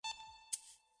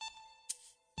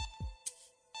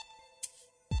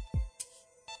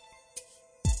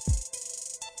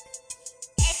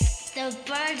the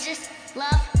Burgess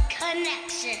Love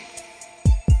Connection.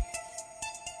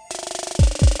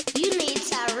 You need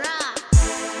to rock.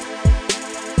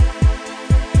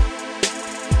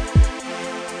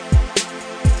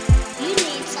 You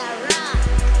need to rock.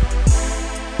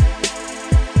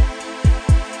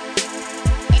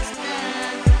 It's the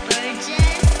Burgess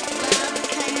Love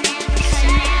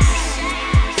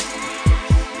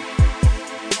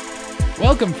Connection.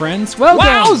 Welcome, friends. Welcome.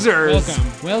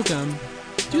 Wowzers! Welcome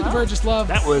to the Burgess Love.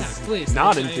 That was please.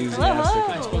 not Thank you.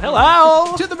 enthusiastic.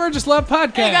 Hello. To the Burgess Love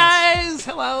podcast. Hey guys!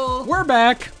 Hello! We're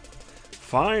back,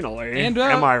 Finally. And,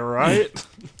 Am I right?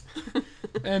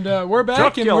 and we're back.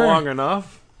 Took and you we're, long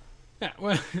enough. Yeah,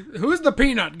 well, who's the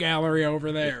peanut gallery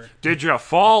over there? Did you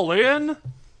fall in?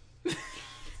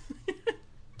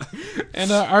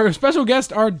 And our special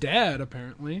guest, our dad,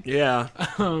 apparently. Yeah.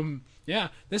 Yeah,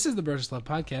 this is the Burgess Love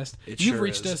podcast. It You've sure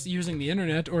reached is. us using the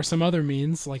internet or some other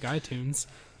means like iTunes.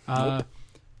 Nope.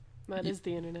 That is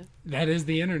the internet. That is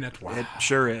the internet. Wow. It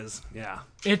sure is. Yeah.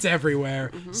 It's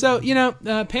everywhere. So,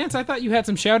 Pants, I thought you had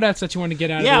some shout-outs that you wanted to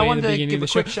get out of Yeah, the I way wanted at the to beginning give of a the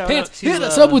show. quick shout-out Pants, to, hit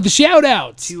us up with the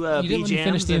shout-outs. To You didn't let me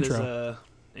finish B-Jams the and intro.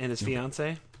 his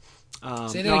fiance.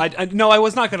 Say No, that I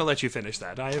was not going to let you finish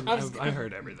that. I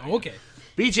heard everything. Okay.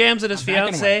 B-Jams and his I'm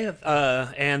backing fiance,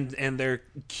 and their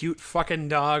cute fucking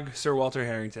dog, Sir Walter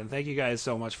Harrington. Thank you guys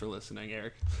so much for listening,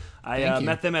 Eric. I Thank you.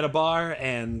 met them at a bar,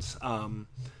 and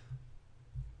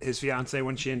his fiance,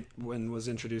 when was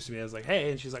introduced to me, I was like,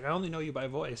 "Hey," and she's like, "I only know you by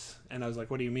voice," and I was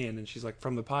like, "What do you mean?" And she's like,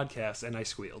 "From the podcast," and I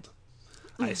squealed.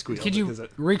 Could you because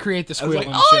recreate the I was squeal like,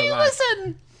 on the "Oh, show you live?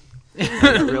 listen!"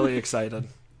 I got really excited.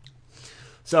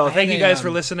 So thank had you a, guys for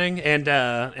listening, and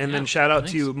then shout out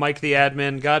thanks. to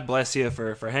MiketheAdmin. God bless you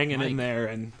for hanging Mike. in there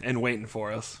and waiting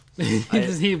for us.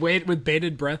 Does he wait with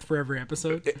bated breath for every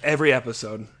episode? Every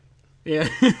episode. Yeah.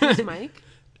 Who's Mike?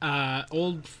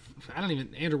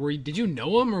 Andrew, did you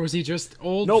know him, or was he just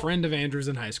old Nope. friend of Andrew's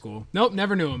in high school? Nope,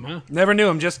 never knew him, huh? Never knew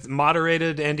him. Just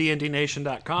moderated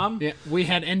NDNDNation.com. Yeah, we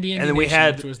had ND And then we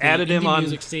had which was the added him indie on-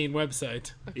 music scene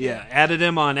website. Yeah, added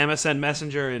him on MSN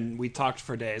Messenger, and we talked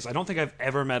for days. I don't think I've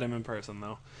ever met him in person,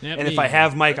 thow. Yep, And me if I either.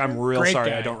 have, Mike, I'm real Great sorry.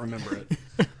 guy. I don't remember it.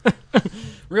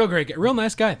 Real great guy. Real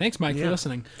nice guy. Thanks, Mike, for Yeah.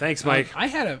 listening. Thanks, Mike. I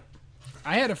had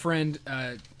a friend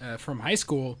from high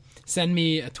school send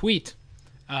me a tweet.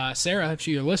 Sarah, if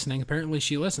you're listening, apparently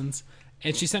she listens,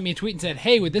 and she sent me a tweet and said,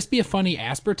 "Hey, would this be a funny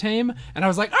aspartame?" And I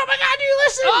was like, "Oh my God, you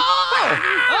listen!"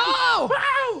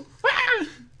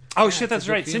 Oh, shit, that's it's a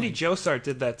good right. Cindy feeling. Josart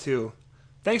did that, too.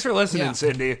 Thanks for listening, Yeah.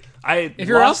 Cindy. I If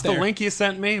you're lost out the there. link you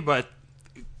sent me, but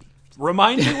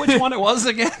remind me which one it was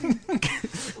again.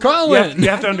 Call you, in. you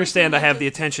have to understand I have the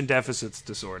attention deficits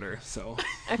disorder, so...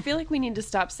 I feel like we need to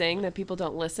stop saying that people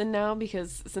don't listen now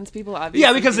because since people obviously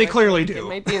Yeah, because they I clearly think do. It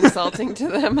might be insulting to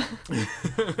them.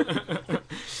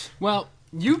 Well,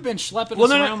 you've been schlepping Well, us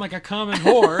no, no. around like a common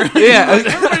whore. Yeah.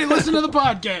 Everybody listen to the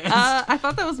podcast. I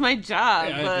thought that was my job,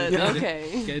 Yeah, but yeah.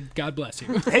 okay. Good. God bless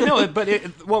you. Hey, no, but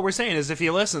what we're saying is if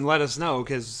you listen, let us know,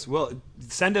 because we'll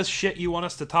send us shit you want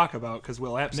us to talk about, because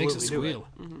we'll absolutely Makes it do squeal.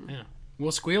 Yeah,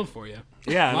 we'll squeal for you. it.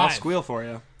 Yeah, and I'll Live. squeal for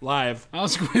you. Live. I'll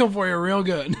squeal for you real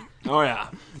good. Oh, yeah.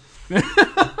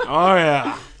 Oh,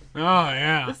 yeah. Oh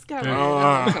yeah. This got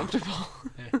really uncomfortable.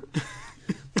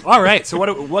 All right, so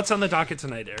what's on the docket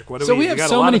tonight, Eric? What do So we have got a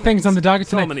so lot many of things on the docket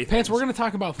So tonight. many Pants, things. we're going to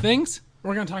talk about things.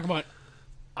 We're going to talk about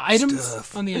items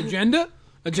Stuff. on the agenda.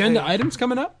 Items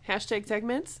coming up. Hashtag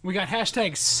segments. We got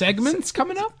hashtag segments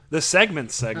coming up. The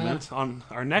segment on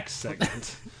our next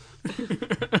segment.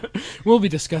 We'll be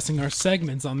discussing our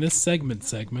segments on this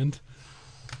segment.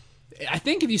 I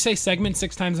think if you say segment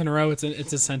 6 times in a row, it's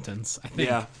a sentence. I think.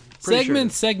 Yeah. pretty sure.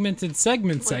 Segments. Like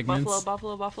Segments.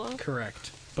 Buffalo.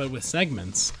 Correct. But with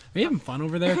segments. Are you having fun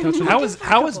over there? Touching How is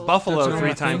Buffalo Touching 3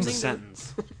 on times a things.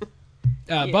 sentence?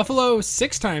 Buffalo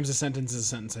 6 times a sentence is a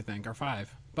sentence, I think, or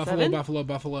 5. Buffalo, Seven? Buffalo.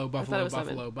 it was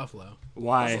seven.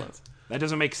 Why? Buffalo. That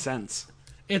doesn't make sense.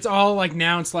 It's all like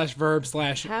noun / verb /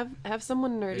 Have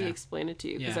someone nerdy Yeah. explain it to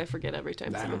you because Yeah. I forget every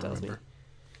time someone tells me.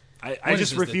 I What just is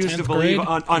this, the refuse to 10th believe,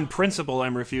 grade? on principle,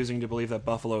 I'm refusing to believe that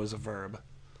Buffalo is a verb.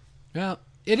 Well,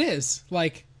 it is.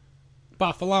 Like,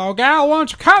 Buffalo gal,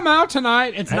 won't you come out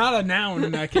tonight? It's not a noun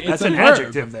in that case. It's That's a an verb.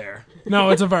 adjective there. No,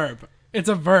 it's a verb. It's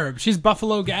a verb. She's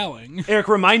Buffalo galling. Eric,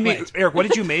 remind me. Wait. Eric, what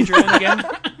did you major in again?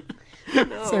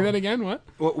 Say that again, what?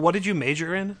 What did you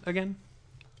major in again?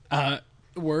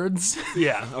 Words?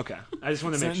 Yeah, okay. I just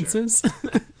want to make sure. Sentences?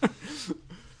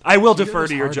 I will defer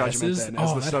to your Hard judgment S's? then, as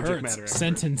Oh, the that subject hurts. matter expert.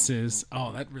 Sentences.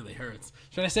 Oh, that really hurts.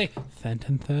 Should I say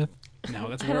sentences? No,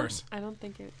 that's worse. I don't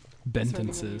think it.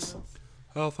 Bentences.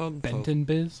 Oh, fun. Benton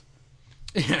biz?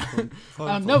 Yeah.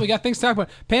 Fun. No, we got things to talk about.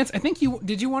 Pants, I think you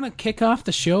want to kick off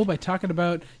the show by talking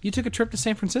about you took a trip to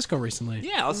San Francisco recently.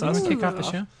 Yeah, let's You want to kick off the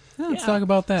show? Yeah, let's talk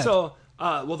about that. So,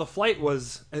 well, the flight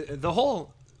was the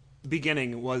whole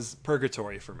beginning was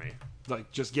purgatory for me.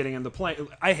 Like just getting in the plane.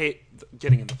 I hate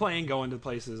getting in the plane, going to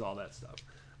places, all that stuff.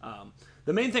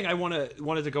 The main thing I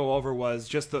wanted to go over was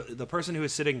just the person who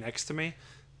was sitting next to me,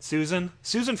 Susan.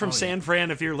 Susan from San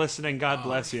Fran. If you're listening, God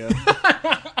bless you.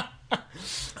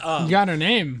 You got her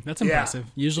name. That's impressive.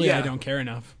 Usually Yeah. I don't care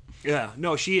enough. Yeah,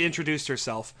 no, she introduced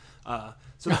herself.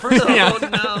 So the first,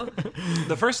 No.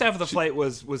 the first half of the flight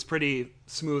was pretty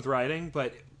smooth riding,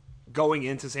 but going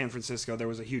into San Francisco, there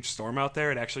was a huge storm out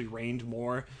there. It actually rained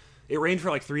more. It rained for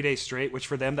like 3 days straight, which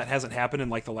for them that hasn't happened in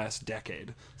like the last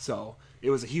decade. So it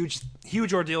was a huge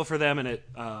ordeal for them, and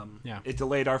it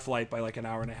delayed our flight by like an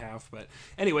hour and a half. But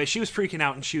anyway, she was freaking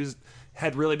out, and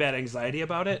had really bad anxiety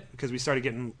about it because we started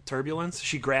getting turbulence.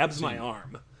 She grabs my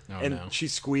arm. She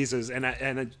squeezes,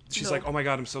 and she's like, "Oh my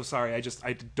God, I'm so sorry.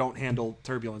 I don't handle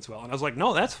turbulence well." And I was like,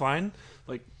 "No, that's fine.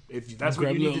 Like, if that's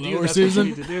what you need to do, that's what you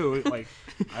need to do." Like,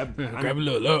 Grab a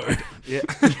little lower. yeah,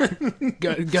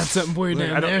 got something for you like,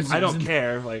 down there. I don't Susan.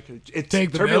 care. Like,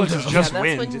 Take the turbulence belt is off. just That's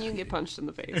wind. when you get punched in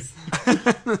the face.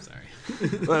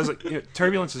 Sorry. Well, I was like,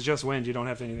 turbulence is just wind. You don't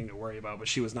have anything to worry about. But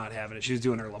she was not having it. She was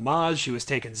doing her Lamaze. She was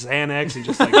taking Xanax and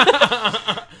just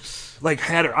like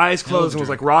had her eyes closed and was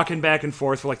like rocking back and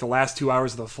forth for like the last 2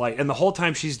 hours of the flight. And the whole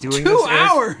time she's doing this, 2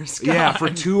 hours. Eric, yeah, God. for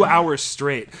 2 hours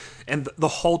straight. And the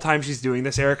whole time she's doing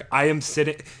this, Eric, I am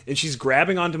sitting and she's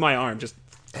grabbing onto my arm. Just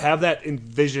have that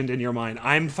envisioned in your mind.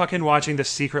 I'm fucking watching The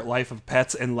Secret Life of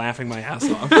Pets and laughing my ass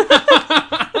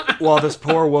off. While this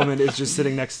poor woman is just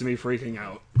sitting next to me freaking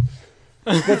out.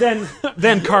 But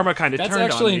then karma kind of That's turned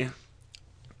actually- on me.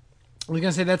 I was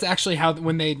gonna say that's actually how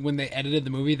when they edited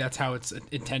the movie, that's how it's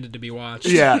intended to be watched.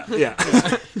 Yeah.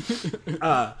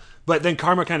 But then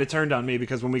karma kind of turned on me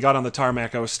because when we got on the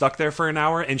tarmac, I was stuck there for an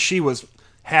hour, and she was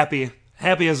happy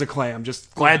as a clam,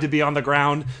 just glad to be on the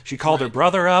ground. She called her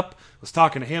brother up, was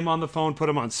talking to him on the phone, put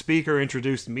him on speaker,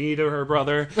 introduced me to her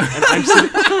brother,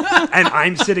 and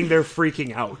I'm sitting there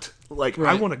freaking out. Like,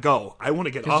 I want to go. I want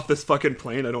to get off this fucking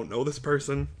plane. I don't know this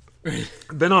person.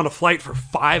 Been on a flight for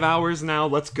 5 hours now.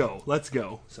 Let's go.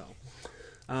 So,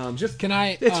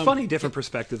 it's funny, different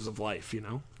perspectives of life, you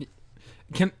know?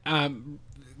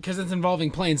 Because it's involving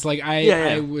planes. Like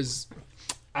I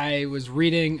was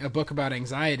reading a book about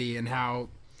anxiety and how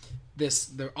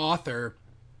the author,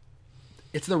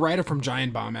 it's the writer from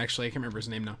Giant Bomb, actually. I can't remember his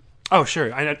name now. Oh,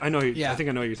 sure. I know. Yeah. I think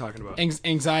I know what you're talking about.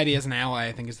 Anxiety as an Ally,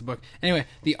 I think is the book. Anyway,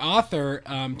 the author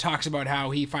talks about how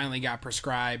he finally got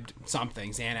prescribed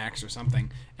something, Xanax or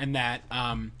something, and that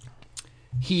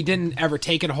he didn't ever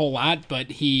take it a whole lot,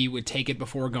 but he would take it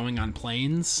before going on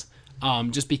planes.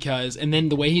 Just because, and then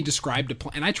the way he described a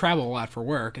plane, and I travel a lot for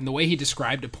work, and the way he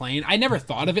described a plane, I never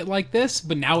thought of it like this,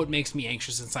 but now it makes me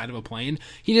anxious inside of a plane.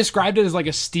 He described it as like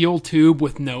a steel tube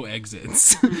with no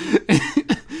exits.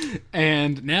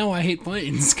 And now I hate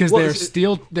planes because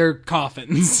they're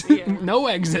coffins. Yeah. No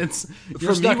exits.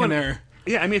 You're stuck in there.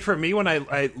 Yeah, I mean, for me, when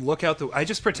I look out I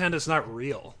just pretend it's not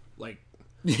real.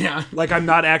 Yeah. Like I'm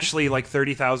not actually like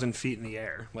 30,000 feet in the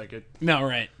air. Like it. No,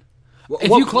 right. Well, If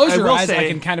you close your will eyes, I say-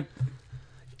 can kind of...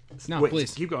 No, Wait,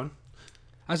 please. keep going.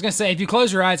 I was going to say, if you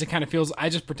close your eyes, it kind of feels... I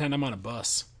just pretend I'm on a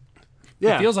bus.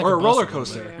 Yeah, feels like or a a bus roller a little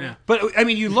coaster. bit, yeah. But I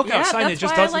mean, you look Yeah, outside, and it that's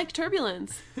just why I doesn't. like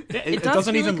turbulence. Yeah, It does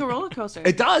doesn't feel even like a roller coaster.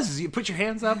 It does. You put your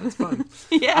hands up. It's fun.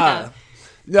 Yeah.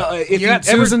 No, if You got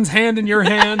ever- Susan's hand in your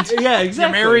hand. Yeah,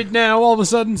 exactly. You're married now all of a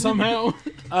sudden somehow.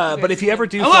 But if you ever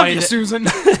do I love fly you, into, Susan.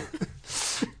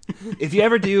 if you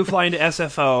ever do fly into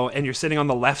SFO and you're sitting on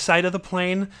the left side of the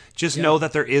plane, just know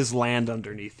that there is land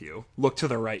underneath you. Look to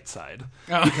the right side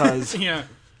because Yeah.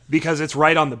 because it's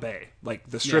right on the bay. Like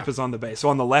the strip Yeah. is on the bay. So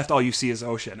on the left, all you see is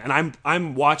ocean. And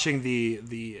I'm watching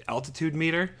the altitude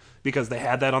meter because they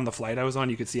had that on the flight I was on.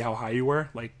 You could see how high you were,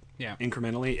 like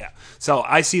incrementally. Yeah. So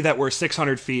I see that we're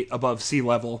 600 feet above sea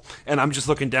level, and I'm just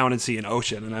looking down and seeing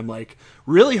ocean, and I'm like,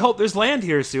 really hope there's land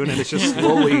here soon. And it's just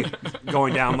slowly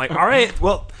going down. I'm like, all right,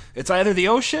 well, it's either the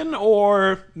ocean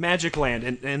or magic land.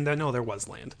 And no, there was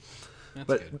land.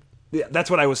 But good. yeah, that's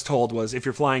what I was told was if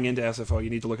you're flying into SFO, you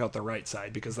need to look out the right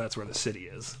side because that's where the city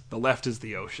is. The left is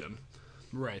the ocean.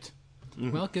 Right.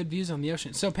 Well, good views on the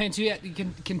ocean. So, Pants, you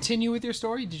can continue with your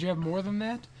story. Did you have more than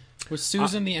that? Was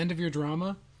Susan the end of your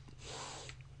drama?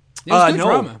 It was good no,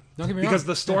 drama. Don't get me because wrong.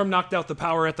 the storm knocked out the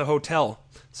power at the hotel.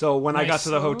 So when I got to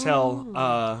the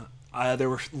hotel, there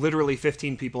were literally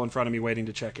 15 people in front of me waiting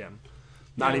to check in.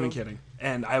 Not even kidding.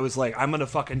 And I was like, I'm going to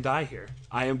fucking die here.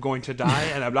 I am going to die.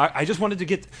 And I just wanted to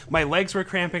get, my legs were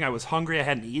cramping. I was hungry. I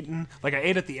hadn't eaten. Like, I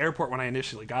ate at the airport when I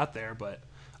initially got there, but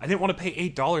I didn't want to pay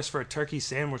 $8 for a turkey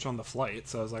sandwich on the flight.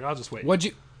 So I was like, I'll just wait. I was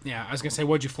going to say,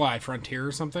 what'd you fly? Frontier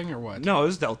or something, or what? No, it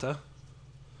was Delta.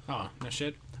 Oh, no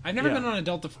shit. I've never been on a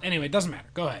Delta. Anyway, it doesn't matter.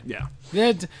 Go ahead.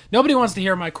 Yeah. Nobody wants to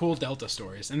hear my cool Delta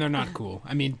stories, and they're not cool.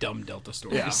 I mean, dumb Delta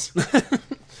stories. Yeah.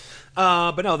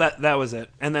 But no, that was it.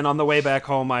 And then on the way back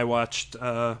home, I watched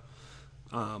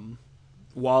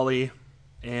Wall-E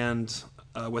and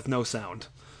with no sound.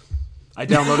 I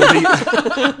downloaded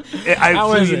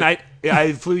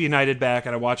I flew United back,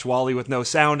 and I watched Wall-E with no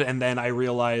sound, and then I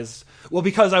realized, well,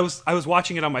 because I was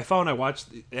watching it on my phone,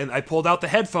 I pulled out the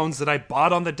headphones that I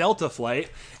bought on the Delta flight,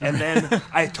 and then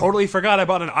I totally forgot I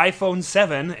bought an iPhone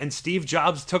 7, and Steve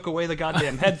Jobs took away the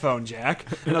goddamn headphone jack,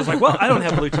 and I was like, well, I don't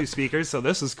have Bluetooth speakers, so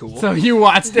this is cool. So you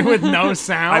watched it with no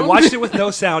sound? I watched it with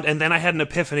no sound, and then I had an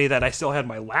epiphany that I still had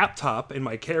my laptop in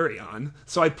my carry-on,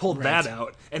 so I pulled that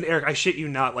out, and Eric, I shit you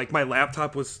not, like, my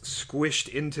laptop was squished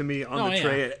into me on the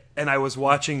tray, and I was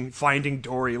watching Finding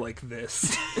Dory like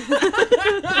this.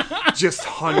 Just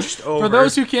hunched over. For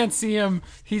those who can't see him,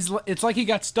 it's like he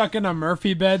got stuck in a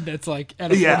Murphy bed that's like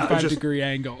at a 45-degree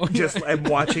angle. I'm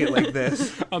watching it like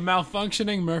this. A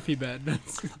malfunctioning Murphy bed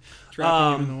that's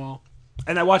trapping him in the wall.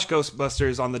 And I watched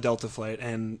Ghostbusters on the Delta flight,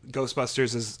 and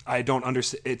Ghostbusters is, I don't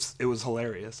understand, it was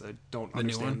hilarious. I don't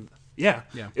understand. New one? Yeah.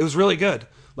 It was really good.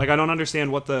 Like, I don't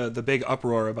understand what the big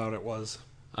uproar about it was.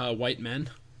 White men.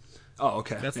 Oh,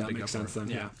 okay. That's the big makes uproar. sense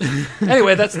then. Yeah.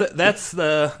 Anyway,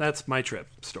 that's my trip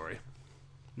story.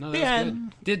 No, that's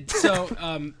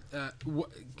good.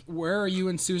 Where are you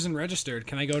and Susan registered?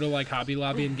 Can I go to like Hobby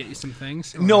Lobby and get you some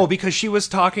things? Or? No, because she was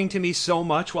talking to me so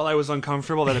much while I was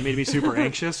uncomfortable that it made me super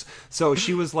anxious. So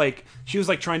she was like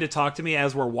trying to talk to me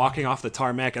as we're walking off the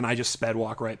tarmac, and I just sped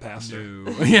walk right past her.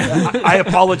 Yeah. I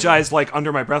apologized like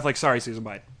under my breath, like, sorry, Susan,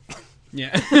 bye.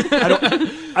 Yeah.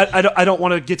 I don't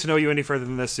want to get to know you any further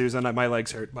than this, Susan. My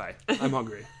legs hurt. Bye. I'm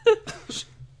hungry.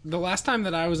 The last time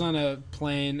that I was on a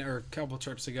plane, or a couple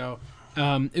trips ago,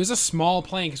 it was a small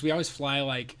plane because we always fly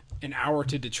like an hour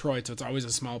to Detroit, so it's always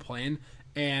a small plane.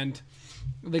 And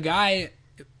the guy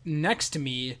next to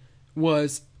me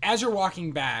was, as you're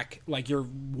walking back, like you're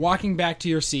walking back to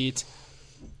your seat,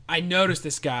 I noticed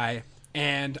this guy,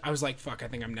 and I was like, fuck, I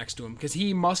think I'm next to him. Because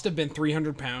he must have been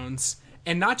 300 pounds.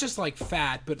 And not just, like,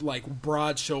 fat, but, like,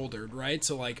 broad-shouldered, right?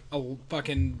 So, like, a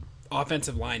fucking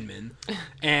offensive lineman.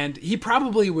 And he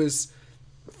probably was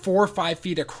 4 or 5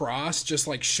 feet across, just,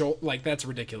 like, like, that's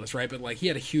ridiculous, right? But, like, he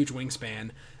had a huge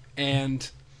wingspan. And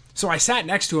so I sat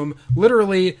next to him,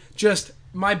 literally just,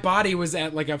 my body was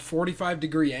at, like, a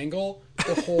 45-degree angle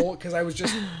the whole, because I was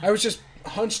just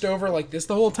hunched over like this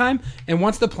the whole time. And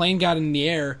once the plane got in the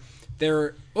air,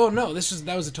 that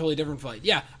was a totally different flight.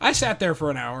 Yeah, I sat there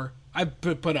for an hour. I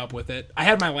put up with it. I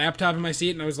had my laptop in my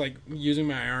seat, and I was, like, using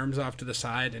my arms off to the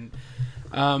side. And,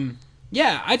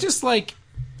 I just, like,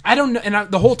 I don't know.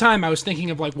 And the whole time I was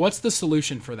thinking of, like, what's the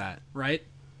solution for that, right?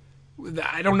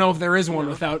 I don't know if there is one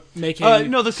without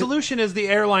making... No, the solution is the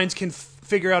airlines can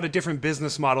figure out a different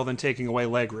business model than taking away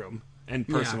legroom and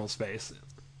personal space.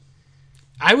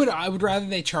 I would rather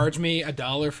they charge me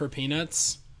 $1 for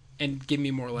peanuts and give me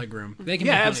more legroom. They can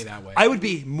make money that way. I would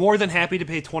be more than happy to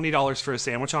pay $20 for a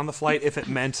sandwich on the flight if it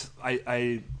meant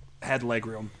I had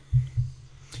legroom.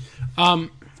 God,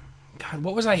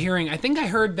 what was I hearing? I think I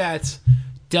heard that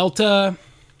Delta,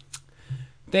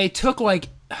 they took like,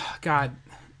 it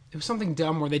was something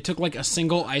dumb where they took like a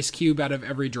single ice cube out of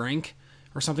every drink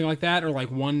or something like that, or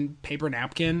like one paper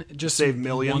napkin, just save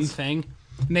millions. One thing.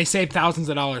 And they saved thousands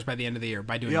of dollars by the end of the year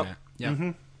by doing that. Yeah.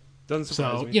 Mm-hmm. Doesn't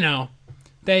surprise me.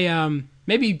 They,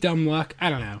 maybe dumb luck.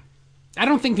 I don't know. I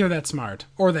don't think they're that smart.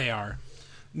 Or they are.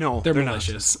 No, they're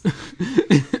malicious.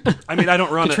 I mean, I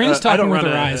don't run Katrina's talking with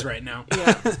her eyes right now.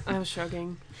 Yeah, I was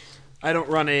shrugging. I don't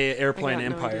run a airplane no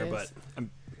empire, ideas. but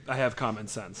I have common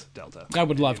sense, Delta. I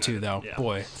would love to, though. Yeah.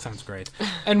 Boy, sounds great.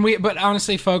 But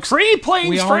honestly, folks... Free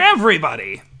planes for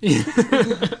everybody!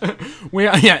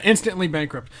 Instantly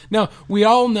bankrupt. No, we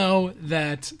all know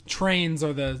that trains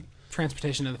are the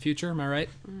transportation of the future, am I right?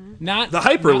 Mm-hmm. Not the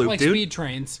Hyperloop, not like dude. Speed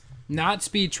trains. Not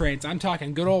speed trains. I'm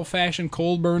talking good old-fashioned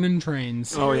coal-burning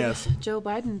trains. Oh, yes. Joe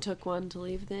Biden took one to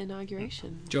leave the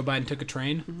inauguration. Joe Biden took a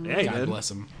train? Mm-hmm. Yeah, God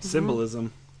bless him.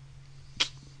 Symbolism.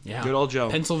 Yeah. Good old Joe.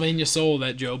 Pennsylvania soul,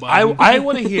 that Joe Biden. I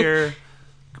want to hear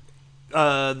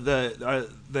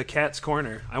the Cat's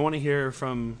Corner. I want to hear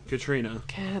from Katrina.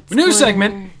 New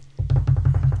segment.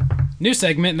 New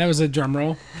segment, and that was a drum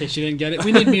roll, in case you didn't get it.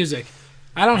 We need music.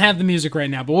 I don't have the music right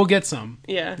now, but we'll get some.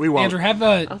 Yeah. We won't. Andrew, have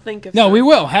a. I'll think of No, some. we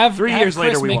will have. 3 have years Chris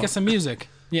later, we make won't. us some music.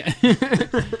 Yeah.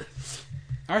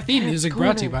 Our theme music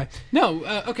brought to you by. No,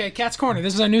 okay, Cat's Corner.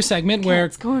 This is our new segment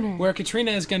Cat's Corner. where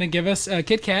Katrina is going to give us.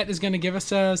 Kit Kat is going to give us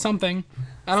something.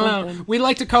 I don't know. Something. We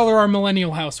like to call her our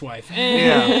Millennial Housewife.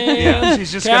 Yeah.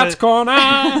 She's just Cat's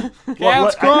Corner.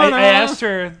 Cat's Corner. I asked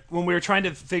her when we were trying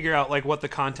to figure out like what the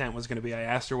content was going to be. I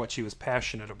asked her what she was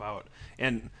passionate about,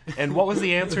 and what was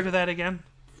the answer to that again?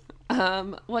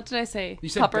 What did I say? You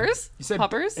said Puppers? You said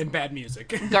Puppers? and bad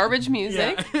music. Garbage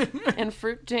music and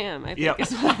fruit jam, I think Yep.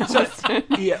 is what I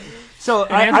was Yeah. So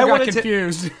And Andrew I got wanted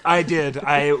confused. to. I did.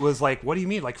 I was like, "What do you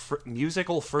mean, like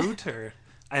musical fruit?" Or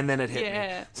and then it hit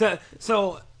Yeah. me.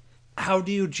 So how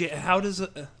do you? How does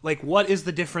like what is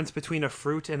the difference between a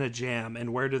fruit and a jam,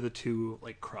 and where do the two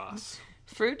like cross?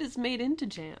 Fruit is made into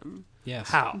jam. Yes.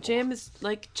 How? Jam is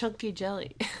like chunky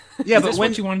jelly. Yeah, Is but this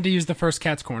when what you wanted to use the first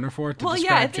Cat's Corner for to Well,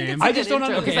 describe yeah, I think jam? it's a I good just don't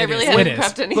intro know. because Okay, I it really is. haven't It is.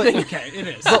 prepped anything. Okay, it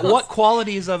is. But what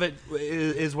qualities of it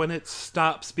is when it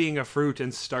stops being a fruit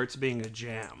and starts being a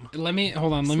jam? Let me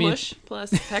hold on. Smush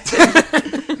plus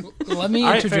pectin. Let me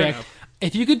All right, fair interject. enough.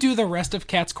 If you could do the rest of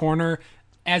Cat's Corner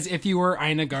as if you were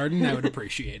Ina Garden, I would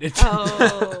appreciate it.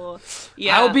 Oh,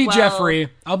 yeah. I'll be well, Jeffrey.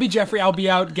 I'll be Jeffrey. I'll be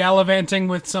out gallivanting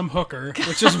with some hooker,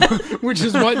 which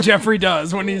is what Jeffrey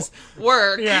does when he's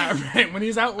Work. right when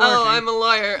he's out working. Oh, I'm a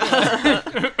lawyer.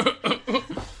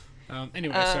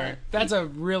 Anyway, sorry. That's a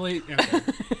really. Okay.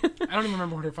 I don't even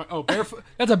remember what her. Barefoot.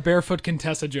 That's a barefoot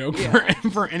Contessa joke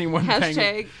for anyone paying.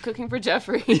 Hashtag cooking for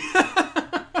Jeffrey.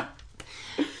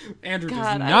 Andrew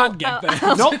God, does not get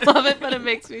that. Nope. love it, but it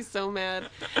makes me so mad.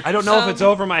 I don't know if it's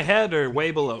over my head or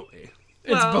way below me.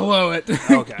 It's Well- below it.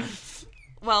 Okay.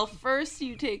 Well, first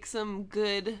you take some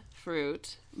good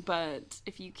fruit, but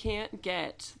if you can't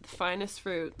get the finest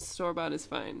fruit, store-bought is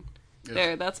fine.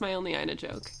 There, that's my only Ina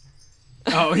joke.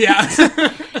 Oh yeah.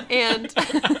 And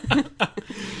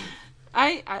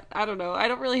I don't know. I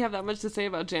don't really have that much to say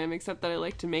about jam except that I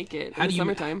like to make it in the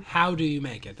summertime. How do you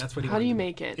make it? That's what. How do you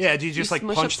make it? Yeah, do you just like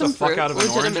smush punch up the some fuck fruit, out of an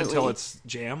orange until legitimately. it's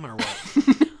jam or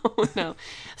what? Oh, no.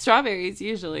 Strawberries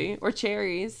usually, or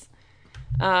cherries.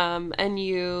 And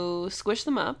you squish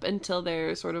them up until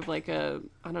they're sort of like a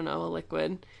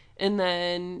liquid. And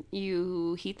then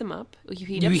you heat them up. You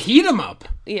heat them up.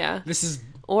 Yeah. This is.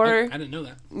 Or I didn't know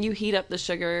that. you heat up the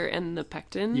sugar and the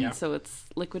pectin, Yeah. so it's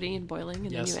liquidy and boiling,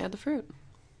 and Yes. then you add the fruit.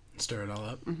 Stir it all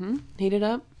up. Heat it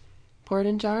up, pour it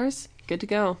in jars, good to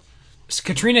go. So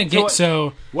Katrina,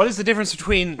 so. What is the difference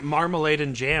between marmalade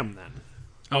and jam then?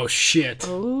 Oh shit.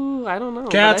 Oh, I don't know.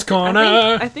 but Cat's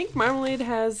Corner. I think marmalade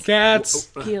has Cats.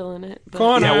 peel in it. But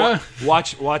Corner. Yeah,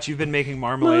 watch. You've been making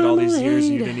marmalade all these years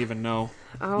and you Marmalade. didn't even know.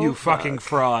 Oh, You fucking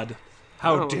fraud!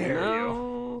 How Oh, dare you?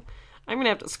 no. I'm gonna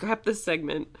have to scrap this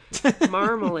segment.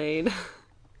 Marmalade.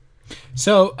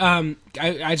 So, I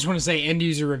just want to say end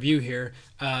user review here.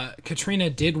 Katrina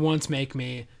did once make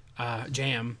me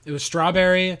jam. It was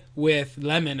strawberry with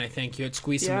lemon. I think you had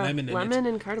squeezed some lemon in lemon it.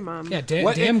 and cardamom. Yeah,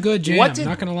 What- damn good jam. what did-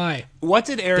 Not gonna lie. What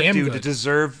did Eric Damn do good.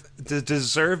 to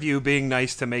deserve you being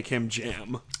nice to make him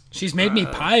jam? She's made me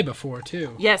pie before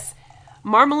too. Yes,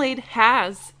 marmalade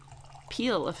has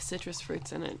peel of citrus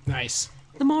fruits in it. Nice.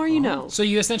 The more you know. So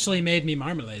you essentially made me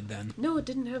marmalade then. No, it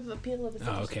didn't have the peel of the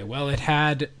citrus. Oh, okay. Well, it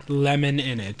had lemon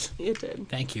in it. It did.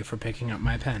 Thank you for picking up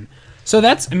my pen. So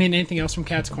that's. I mean, anything else from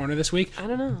Cat's Corner this week? I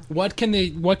don't know. What can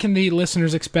the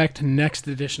listeners expect next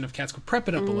edition of Cat's Corner? Prep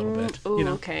it up a little bit. Ooh, You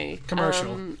know, okay.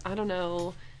 commercial. I don't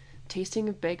know. Tasting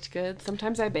of baked goods.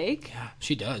 Sometimes I bake. Yeah,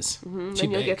 she does. She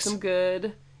Then you'll get bakes. some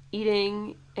good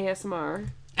eating ASMR.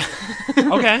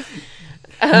 Okay,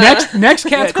 Next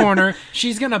Cat's Corner,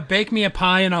 she's gonna bake me a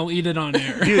pie and I'll eat it on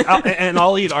air. dude, and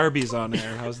I'll eat Arby's on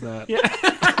air. How's that?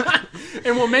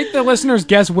 And we'll make the listeners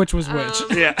guess which was which.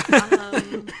 Yeah.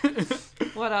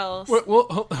 What else?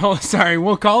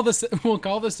 We'll call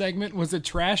the segment "Was it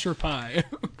trash or pie?"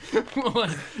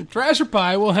 Trash or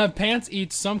pie. We'll have Pants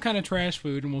eat some kind of trash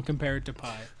food and we'll compare it to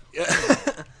pie.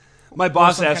 My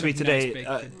boss some asked kind me of today.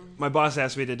 nice baked My boss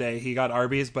asked me today. He got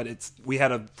Arby's, but we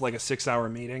had a 6-hour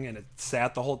meeting and it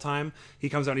sat the whole time. He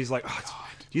comes out and he's like, oh,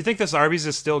 "Do you think this Arby's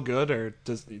is still good or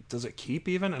does it keep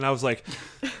even?" And I was like,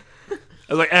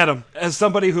 Adam, as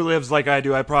somebody who lives like I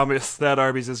do, I promise that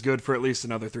Arby's is good for at least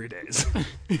another 3 days.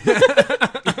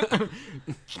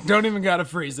 Don't even gotta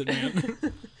freeze it, man.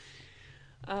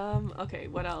 Okay,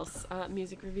 what else?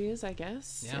 Music reviews, I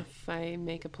guess. Yeah. If I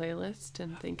make a playlist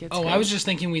and think it's Oh, good. I was just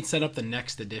thinking we'd set up the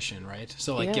next edition, right?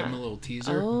 So give Yeah. them a little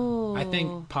teaser. Oh. I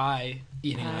think pie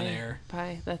eating on air.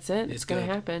 Pie, that's it. It's It's gonna good.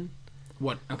 happen.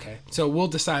 What? Okay, so we'll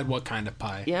decide what kind of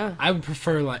pie. Yeah. I would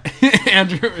prefer like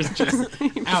Andrew is just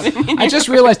out. I just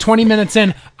realized 20 minutes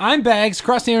in, I'm Bags.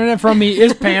 Across the internet from me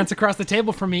is Pants. Across the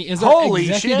table from me is our Holy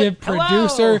executive shit.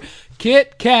 producer, Hello.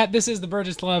 Kit Kat. This is the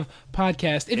Burgess Love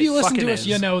podcast. If you listen fucking to us, is.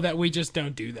 you know that we just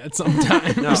don't do that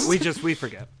sometimes. No, we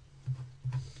forget.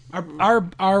 Our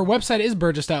website is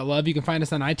Burgess.love. You can find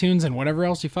us on iTunes and whatever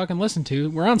else you fucking listen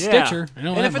to. We're on Yeah. Stitcher. I know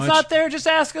and that if it's much. not there, just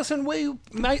ask us and we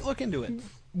might look into it.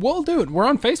 We'll do it. We're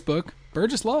on Facebook.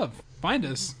 Burgess Love. Find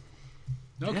us.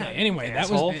 Okay. Yeah, Anyway, that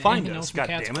asshole. was Find anything us, else from God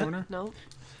Cat's damn it. Corner. No,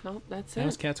 that's That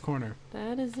was it. Cat's Corner.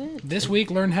 That is it. This week,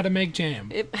 learn how to make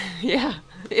jam.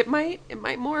 It might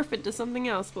morph into something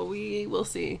else, but we will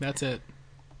see. That's it.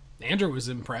 Andrew was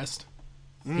impressed.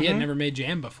 He Mm-hmm. had never made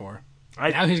jam before.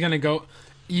 Now he's gonna go.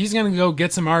 He's gonna go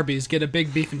get some Arby's, get a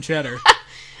big beef and cheddar,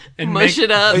 and Mush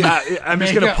it up. Yeah, I'm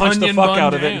just Make gonna a punch the onion fuck bun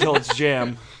out of it jam. until it's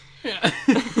jam.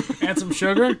 add some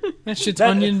sugar. That shit's That-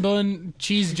 onion bun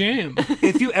cheese jam.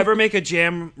 If you ever make a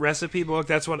jam recipe book,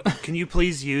 that's what. Can you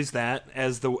please use that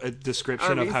as the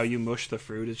description of Arby's. how you mush the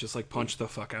fruit? Is just like punch the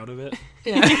fuck out of it.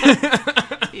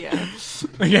 Yeah. Yeah,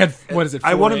 what is it?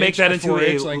 I want to 4-H? make that into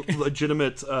 4-H, a like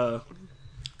legitimate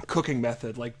cooking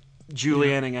method, like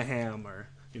julienning a ham or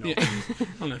I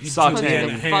don't know if you Sauteing. do Punching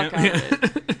the the ham. Fuck out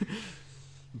of it.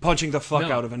 punching the fuck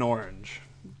No. out of an orange.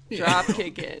 Drop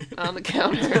kick it on the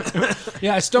counter.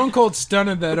 Yeah, I stone cold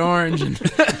stunned that orange and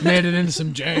made it into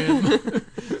some jam.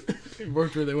 It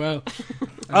worked really well.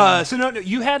 So no,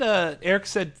 you had Eric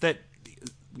said that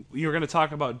you were going to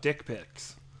talk about dick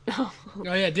pics. Oh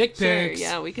yeah, dick Sure, pics.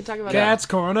 yeah, we can talk about Cat's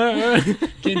Corner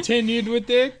continued with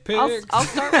dick that. pics. I'll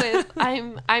start with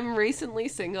I'm recently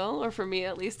single, or for me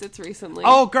at least, it's recently.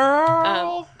 Oh,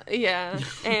 girl! Yeah,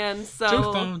 and Two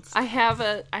so phones. I have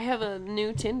a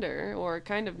new Tinder, or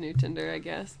kind of new Tinder, I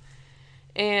guess.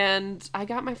 And I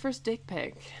got my first dick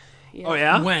pic. Yeah. Oh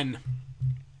yeah. When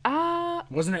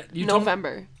wasn't it? You told-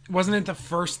 November. wasn't it the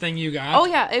first thing you got? Oh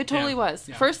yeah, it totally Yeah, was.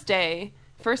 yeah. First day,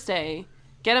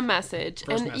 get a message,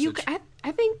 First and you. message.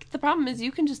 I think the problem is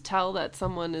you can just tell that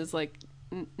someone is like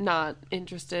not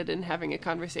interested in having a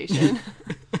conversation.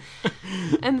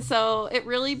 And so it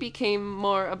really became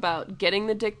more about getting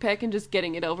the dick pic and just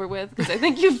getting it over with, because I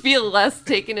think you feel less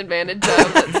taken advantage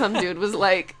of that some dude was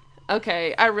like,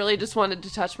 okay, I really just wanted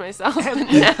to touch myself,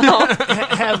 and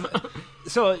now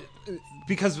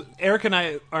Because Eric and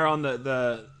I are on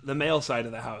the male side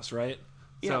of the house, right?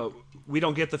 So we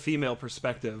don't get the female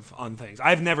perspective on things.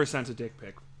 I've never sent a dick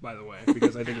pic, by the way,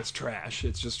 because I think it's trash.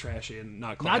 It's just trashy and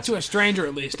not classy. Not to a stranger,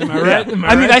 at least. Am I right? Yeah. Am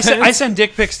I mean, right, I Pence? send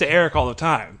dick pics to Eric all the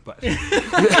time, but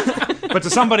but to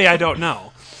somebody I don't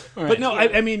know. But no,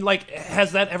 I mean, like,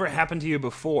 has that ever happened to you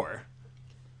before?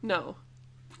 no.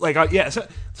 Like, yeah.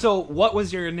 So what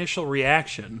was your initial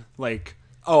reaction? Like,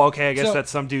 oh, okay, I guess So-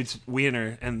 that's some dude's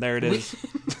wiener, and there it is.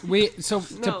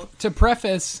 No. To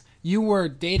preface, you were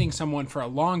dating someone for a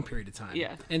long period of time.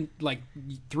 Yeah. And like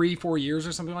 3-4 years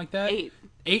or something like that. 8.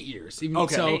 8 years. Even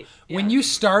Okay. So 8, when yeah. you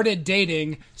started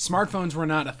dating, smartphones were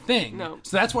not a thing. No.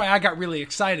 So that's why I got really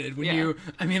excited when Yeah.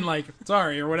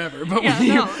 sorry or whatever, but Yeah, when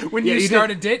you no. when Yeah, you you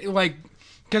started dating, like,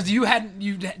 because you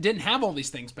didn't have all these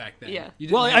things back then. Yeah. You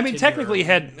didn't Well, have I mean, Tinder technically, or- you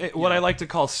had what I like to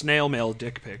call snail mail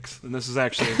dick pics, and this is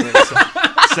actually a great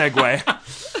segue.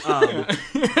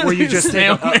 Where you just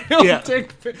Snail take mail yeah,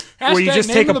 dick pic. where you Hashtag just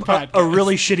name take of the a podcast.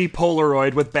 really shitty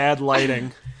Polaroid with bad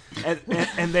lighting, and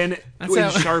then That's with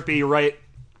how- Sharpie write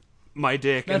my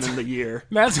dick and then the year.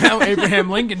 That's how Abraham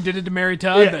Lincoln did it to Mary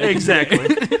Todd. Yeah, back in the day.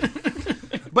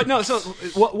 exactly. But no, so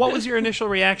what was your initial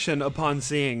reaction upon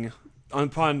seeing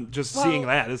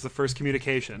that as the first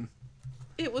communication?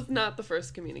 It was not the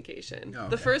first communication. Oh,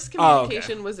 The okay. first Oh, okay.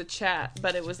 communication was a chat,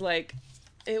 but it was like,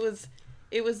 it was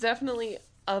definitely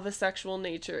of a sexual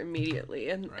nature immediately,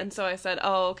 and so I said,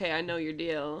 "Oh, okay, I know your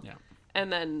deal." Yeah.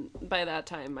 And then by that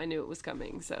time, I knew it was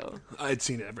coming. So I'd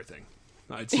seen everything.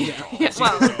 I'd seen it all. yeah,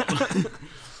 well,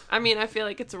 I mean, I feel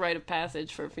like it's a rite of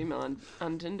passage for a female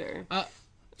on Tinder.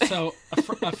 So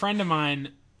a friend of mine,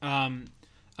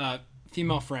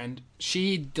 female friend,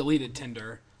 she deleted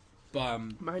Tinder,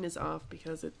 Mine is off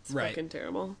because it's Right. fucking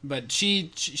terrible. but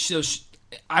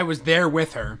I was there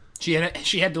with her. She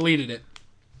had deleted it.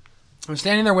 I was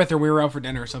standing there with her. We were out for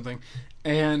dinner or something,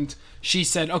 and she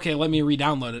said, "Okay, let me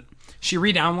re-download it." She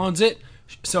re-downloads it,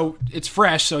 so it's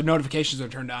fresh, so notifications are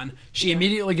turned on. She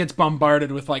immediately gets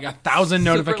bombarded with like 1,000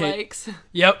 Super notifications. likes.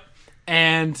 Yep.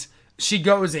 And she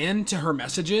goes into her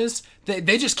messages.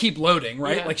 They just keep loading,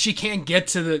 right? Yeah. Like she can't get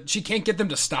them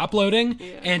to stop loading,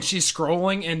 and she's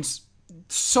scrolling and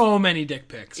so many dick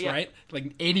pics, Yeah. right?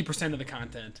 Like 80% of the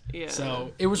content. Yeah.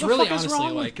 So it was What really the fuck is honestly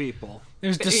wrong with like people. it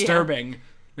was disturbing.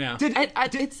 Yeah.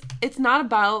 It's not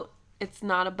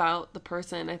about the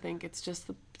person. I think it's just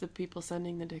the people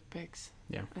sending the dick pics.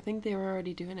 Yeah. I think they were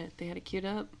already doing it. They had it queued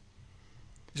up.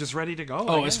 Just ready to go.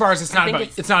 Oh, as far as it's not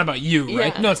about you,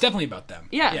 right? Yeah. No, it's definitely about them.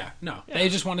 Yeah. Yeah. No, they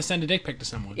just want to send a dick pic to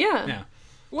someone. Yeah. Yeah.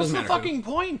 What's Doesn't the matter fucking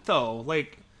point, though?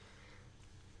 Like,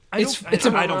 I It's- don't, it's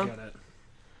a- I don't get it.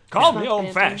 Call me Not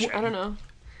old fancy. fashioned. I don't know.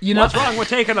 You know, What's wrong with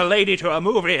taking a lady to a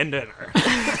movie and dinner?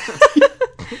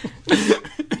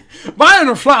 buying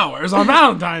her flowers on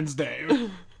Valentine's Day.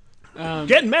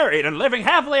 Getting married and living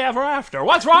happily ever after.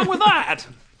 What's wrong with that?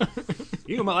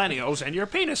 You millennials and your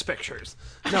penis pictures.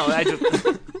 No, I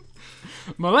just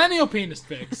Millennial penis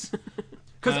pics.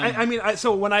 because I mean,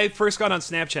 so when I first got on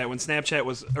Snapchat, when Snapchat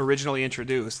was originally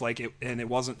introduced, and it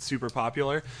wasn't super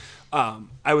popular,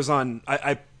 I was on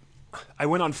I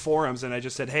went on forums and I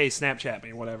just said, "Hey, Snapchat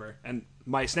me, whatever," and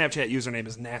my Snapchat username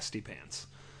is Nasty Pants.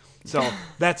 So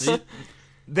that's.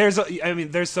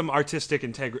 There's some artistic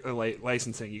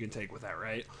licensing you can take with that,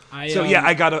 right?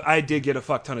 I did get a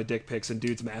fuck ton of dick pics and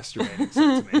dudes masturbating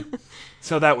sent to me,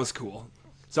 so that was cool.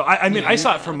 So I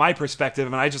saw it from my perspective,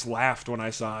 and I just laughed when I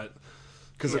saw it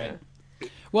because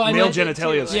Well, male I did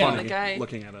genitalia is too. funny The guy-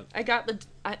 looking at it. I got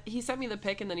he sent me the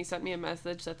pic and then he sent me a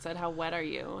message that said, "How wet are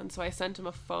you?" And so I sent him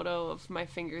a photo of my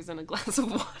fingers in a glass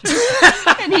of water,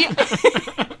 and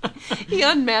he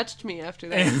unmatched me after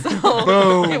that.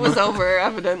 So it was over,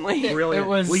 evidently. Really? it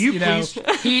was. Will you know,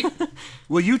 please?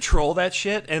 Will you troll that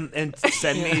shit and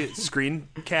send me screen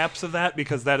caps of that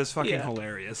because that is fucking Yeah.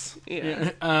 hilarious.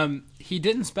 Yeah. He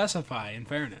didn't specify. In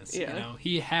fairness, Yeah. you know,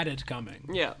 he had it coming.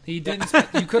 Yeah. He didn't.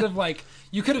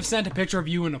 You could have sent a picture of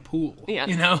you in a pool. Yeah.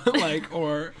 You know,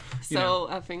 or you know. So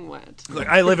effing wet. Look,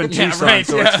 I live in Yeah, Tucson, right,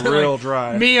 so yeah. it's real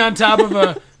dry. Me on top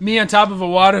of a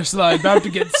water slide, about to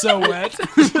get so wet.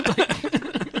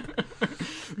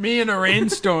 Me in a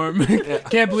rainstorm.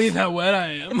 Can't believe how wet I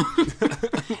am.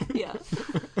 Yeah.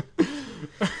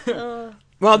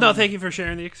 Well, no, thank you for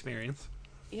sharing the experience.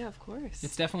 Yeah, of course.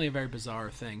 It's definitely a very bizarre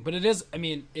thing, but it is. I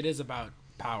mean, it is about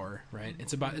power, right?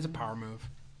 It's a power move.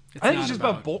 It's I think not it's just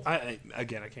about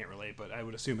again, I can't relate, but I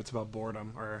would assume it's about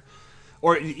boredom, or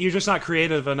you're just not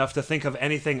creative enough to think of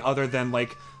anything other than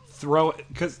like throw.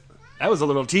 Because that was a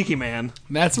little tiki man.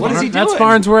 That's What is he That's doing?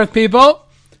 Farnsworth, people.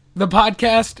 The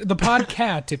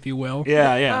podcat, if you will.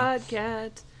 Yeah.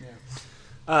 Podcat.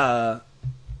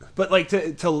 But like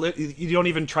you don't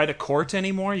even try to court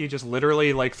anymore. You just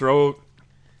literally like throw.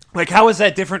 Like, how is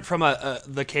that different from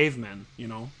the cavemen? You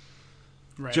know,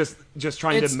 Right. just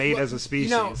trying to mate as a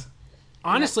species. You know,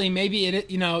 honestly, maybe it.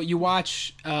 You know, you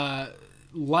watch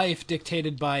Life,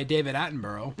 dictated by David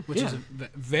Attenborough, which is a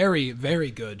very,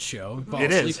 very good show. Fall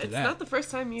It asleep is. to It's that. not the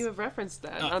first time you have referenced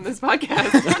that on this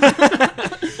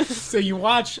podcast. So you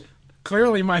watch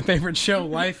clearly my favorite show,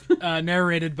 Life,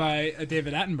 narrated by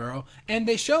David Attenborough, and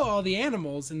they show all the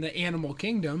animals in the animal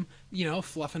kingdom, you know,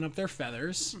 fluffing up their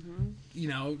feathers, you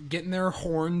know, getting their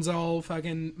horns all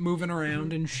fucking moving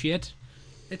around and shit.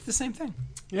 It's the same thing.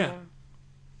 Yeah.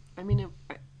 I mean,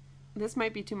 this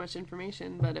might be too much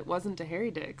information, but it wasn't a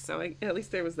hairy dick, so at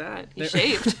least there was that. He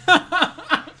shaved.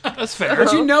 That's fair.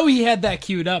 But you know he had that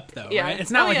queued up, though, Yeah. right?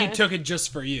 It's not Oh, like he yeah. took it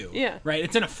just for you. Yeah. Right?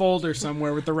 It's in a folder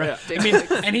somewhere with the rest. Yeah. I mean,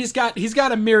 and he's got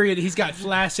a myriad. He's got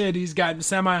flaccid, he's got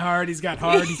semi-hard, he's got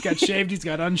hard, he's got shaved, he's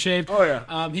got unshaved. Oh,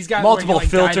 yeah. He's got Multiple where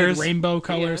he, like, dyed it filters. rainbow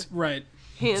colors. Yeah. Right.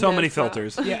 Hand So many has not-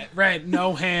 filters. Yeah, right.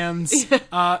 No hands.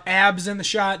 Abs in the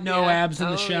shot. No Yeah. abs in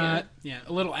the Oh, shot. Yeah.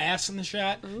 A little ass in the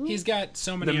shot. He's got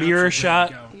so many. The mirror options ready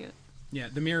to shot. go. Yeah. Yeah,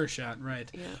 the mirror shot. Right.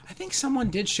 Yeah. I think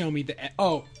someone did show me the.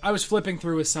 Oh, I was flipping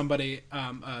through with somebody,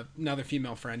 another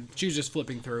female friend. She was just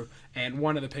flipping through, and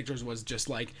one of the pictures was just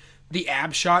like the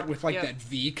ab shot with like Yep. that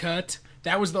V cut.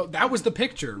 That was the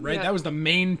picture, right? Yep. That was the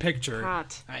main picture.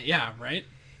 Hot. Yeah. Right.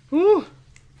 Whew.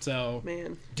 So.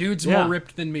 Man. Dude's Yeah. more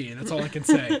ripped than me, and that's all I can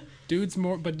say. Dude's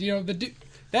more, but you know,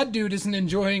 that dude isn't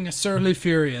enjoying a Surly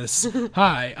Furious.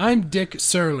 Hi, I'm Dick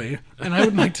Surly, and I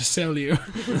would like to sell you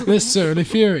this Surly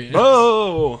Furious.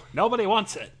 Oh, nobody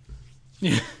wants it.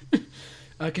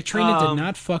 Katrina did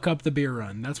not fuck up the beer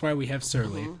run. That's why we have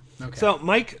Surly. Okay. So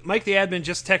Mike the admin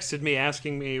just texted me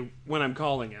asking me when I'm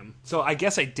calling him. So I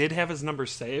guess I did have his number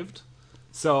saved.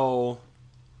 So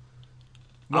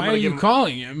why are you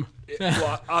calling him?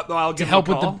 well, I'll give help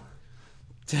him a with the- call.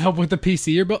 To help with the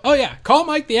PC or oh yeah, call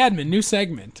Mike the admin. New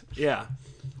segment. Yeah.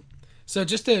 So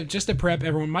just to prep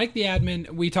everyone, Mike the admin,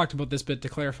 we talked about this, but to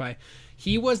clarify,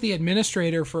 he was the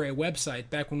administrator for a website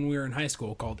back when we were in high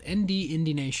school called ND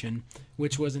Indie Nation,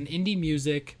 which was an indie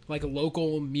music, like a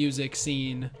local music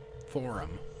scene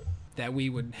forum that we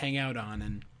would hang out on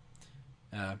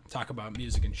and talk about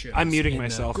music and shows. I'm muting in the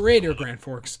myself. Greater Grand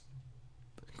Forks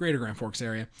Greater Grand Forks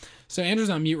area. So Andrew's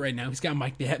on mute right now. He's got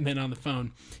Mike the Admin on the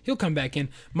phone. He'll come back in.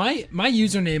 My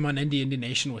username on Indie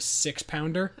Nation was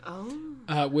 6pounder,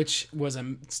 which was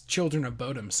a Children of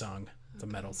Bodom song. It's a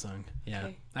metal song. Yeah,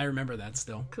 okay. I remember that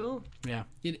still. Cool. Yeah,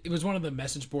 it was one of the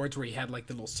message boards where you had like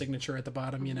the little signature at the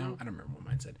bottom. You know, I don't remember what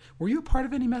mine said. Were you a part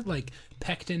of any like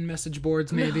pic'ed message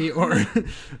boards maybe or?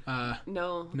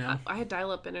 No. I had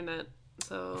dial-up internet.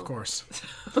 So of course.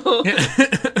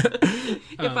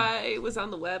 If I was on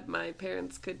the web, my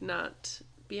parents could not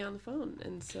be on the phone,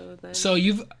 and so then. So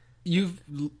you've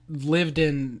lived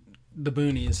in the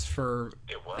boonies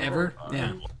forever?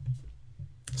 Yeah.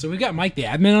 So we got Mike the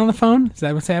Admin on the phone. Is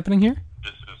that what's happening here?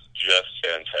 This is just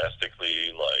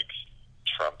fantastically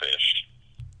Trumpish.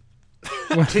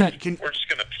 We're just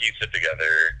gonna piece it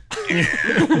together.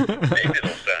 Maybe it'll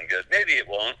sound good. Maybe it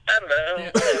won't. I don't know.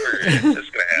 Whatever. It's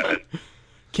just gonna happen.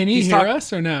 Can he hear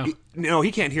us or no? No, he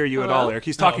can't hear you at all, Eric.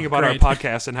 He's talking about great. our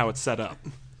podcast and how it's set up.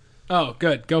 Oh,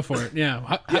 good. Go for it. Yeah.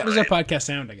 How does our podcast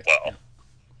sound, I guess? Well,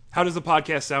 how does the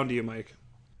podcast sound to you, Mike?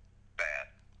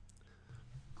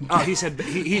 bad. Oh, he said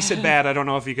bad. I don't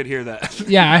know if you could hear that.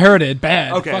 Yeah, I heard it.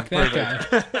 Bad. Okay, Fuck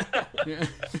that guy.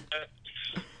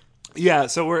 Yeah,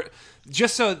 so we're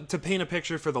just to paint a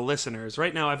picture for the listeners.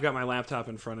 Right now, I've got my laptop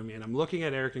in front of me, and I'm looking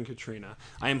at Eric and Katrina.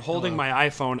 I am holding my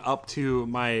iPhone up to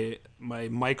my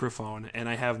microphone, and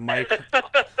I have Mike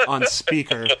on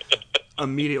speaker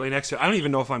immediately next to it. I don't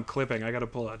even know if I'm clipping. I got to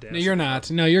pull out data. No, you're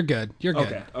not. No, you're good. You're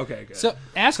good. Okay, good. So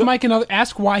ask Mike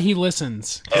ask why he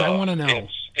listens, because I want to know.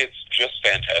 It's just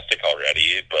fantastic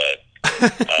already, but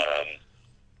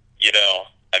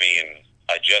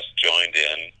I just joined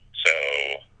in, so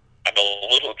I'm a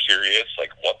little curious,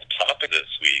 what the topic this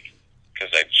week, because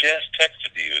I just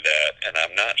texted you that, and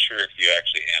I'm not sure if you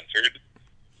actually answered,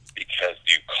 because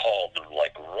you called,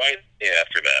 right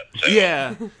after that. So,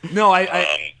 yeah. No,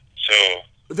 so,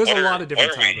 there's a lot of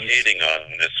different topics. What are we hating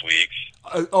on this week?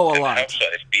 A lot. How should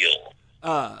I feel?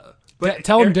 But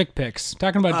tell him dick pics.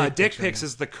 Talking about dick pics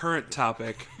is the current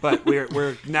topic, but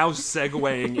we're now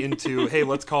segueing into, hey,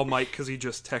 let's call Mike because he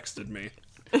just texted me.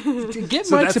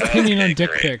 Get Mike's opinion on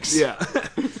dick pics. Yeah.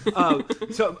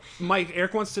 So, Mike,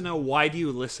 Eric wants to know, why do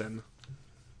you listen?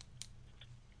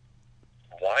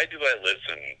 Why do I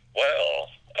listen? Well,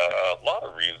 a lot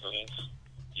of reasons.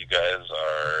 You guys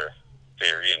are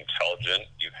very intelligent.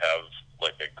 You have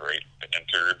a great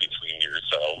banter between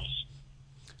yourselves.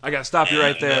 I gotta stop you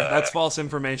right there. That's false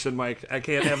information, Mike. I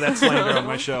can't have that slander on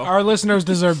my show. Our listeners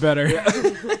deserve better. I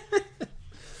don't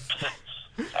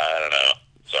know.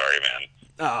 Sorry, man.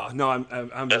 Oh no, I'm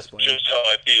That's just playing. just how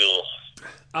I feel.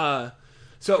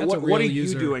 So That's what are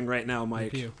you doing right now,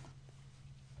 Mike?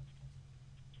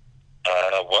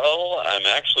 Well, I'm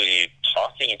actually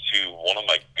talking to one of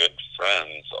my good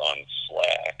friends on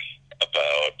Slack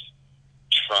about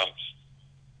Trump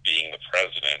being the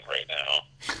president right now.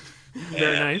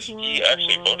 Very and nice. He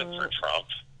actually voted for Trump,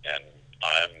 and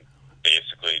I'm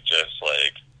basically just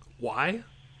why?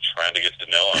 trying to get to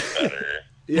know him better.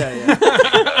 Yeah.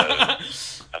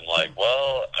 I'm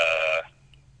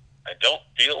I don't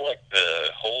feel like the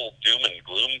whole doom and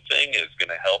gloom thing is going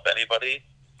to help anybody.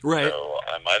 Right. So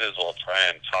I might as well try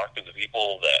and talk to the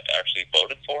people that actually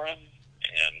voted for him,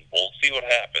 and we'll see what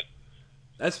happens.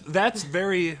 That's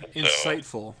very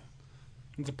insightful.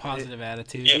 It's a positive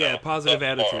attitude. Positive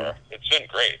attitude. Far, it's been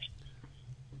great.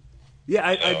 Yeah,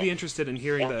 I'd be interested in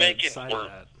hearing the side of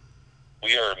that.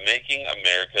 We are making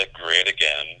America great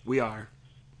again. We are.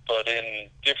 But in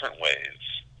different ways.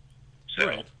 So,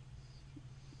 right.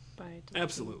 By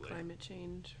absolutely. Climate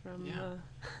change from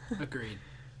Agreed.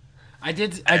 I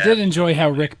did enjoy how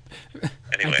Rick.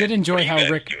 Anyway, I did enjoy how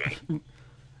Rick.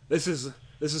 This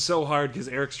is so hard because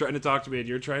Eric's trying to talk to me and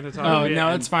you're trying to talk to me. Oh,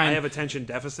 no, it's fine. I have attention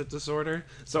deficit disorder,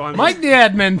 so I'm Mike the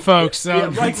Admin, folks. So. All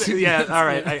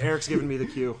right. Eric's giving me the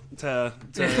cue to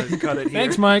cut it here.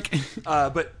 Thanks, Mike.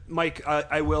 But Mike,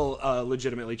 I will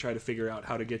legitimately try to figure out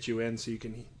how to get you in so you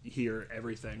can hear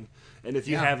everything. And if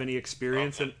you have any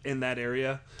experience in that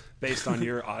area, based on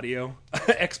your audio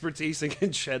expertise, and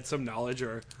can shed some knowledge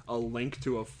or a link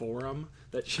to a forum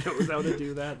that shows how to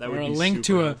do that, would be a link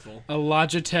super to helpful. a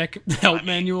Logitech help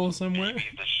manual somewhere. Maybe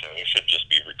the show should just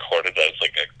be recorded as a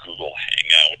Google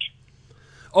Hangout.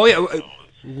 Oh yeah,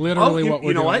 literally what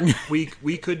we're doing. What?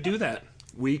 We could do that.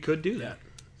 We could do that.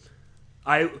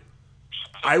 I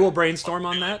will brainstorm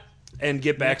on that and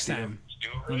get back Next to time. Do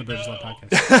it On the right Bridges now. Love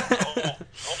podcast.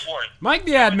 Go for it. Mike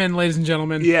the Admin, ladies and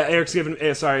gentlemen. Yeah, Eric's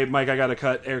giving. Sorry, Mike, I got to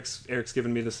cut. Eric's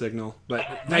giving me the signal. But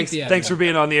thanks the for admin.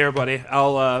 being on the air, buddy.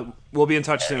 We'll be in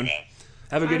touch soon.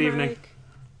 Have a good evening. Mike.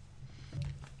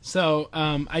 So,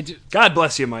 God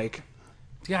bless you, Mike.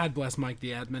 God bless Mike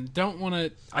the admin. Don't want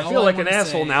to. I feel like an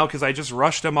asshole now because I just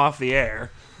rushed him off the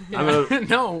air. I'm gonna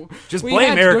No, just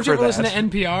blame Eric don't you for ever listen to that.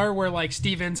 NPR where like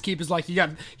Steve Inskeep is like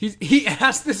he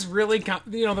asked this really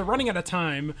they're running out of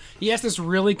time. He asked this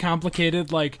really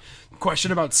complicated like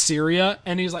question about Syria,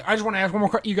 and he's like, I just want to ask one more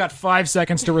question. You got 5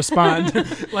 seconds to respond.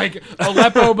 Like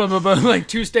Aleppo, blah, blah, blah, like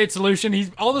 2-state solution. He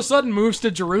all of a sudden moves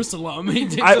to Jerusalem.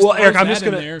 Eric, I'm just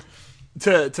gonna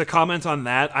to comment on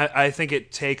that. I think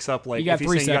it takes up like You got if he's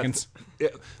 3 saying seconds.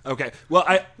 Okay, well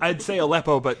I'd say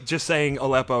Aleppo, but just saying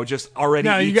Aleppo just already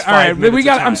No, eats all right. 5 minutes. We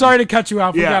got. of time. I'm sorry to cut you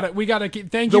off. Yeah. We got to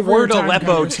keep. Thank The you. For your word time, Aleppo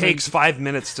Congressman. takes 5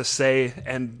 minutes to say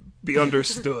and be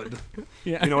understood.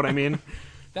 Yeah. You know what I mean?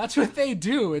 That's what they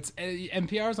do. It's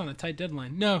NPR's on a tight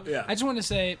deadline. No, Yeah. I just want to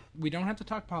say we don't have to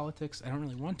talk politics. I don't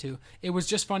really want to. It was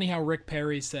just funny how Rick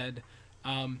Perry said,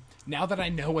 "Now that I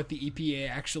know what the EPA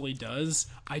actually does,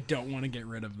 I don't want to get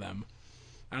rid of them."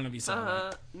 I don't know if you saw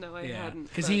that. No, I Yeah, hadn't.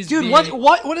 because but- he's Dude, being,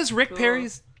 what is Rick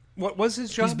Perry's? What was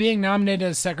his job? he's being nominated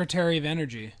as Secretary of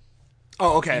Energy.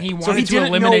 Oh, okay. And he So he wanted to didn't know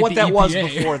eliminate what the that was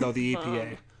EPA. before, though. The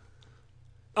EPA.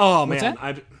 Oh What's man,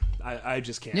 that? I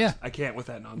just can't. Yeah. I can't with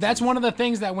that nonsense. That's one of the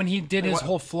things that when he did his What-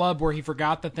 whole flub where he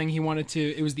forgot the thing he wanted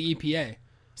to, it was the EPA.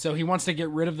 So he wants to get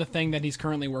rid of the thing that he's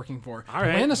currently working for. All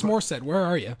right, Alanis Morissette, where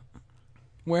are you?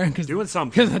 Where? Cause, Doing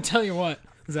something. Because I tell you what,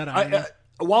 is that irony?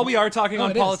 While we are talking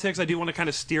on it is. politics, I do want to kind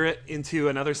of steer it into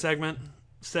another segment.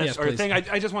 Yes, Or please. thing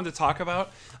I just wanted to talk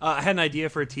about. I had an idea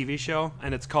for a TV show,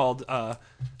 and it's called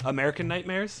American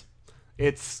Nightmares.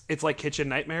 It's like Kitchen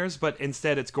Nightmares, but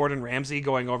instead it's Gordon Ramsay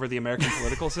going over the American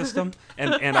political system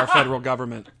and our federal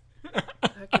government.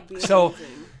 That could be So- amazing.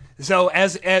 So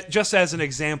as just as an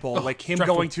example, like him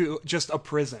dreadful. going to just a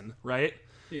prison, right?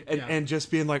 And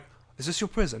just being like, "Is this your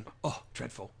prison?" Oh,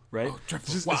 dreadful, right? Oh,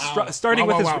 dreadful. Just Wow. starting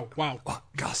Wow, with wow, his wow. Oh,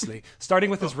 ghastly.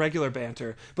 Starting with his regular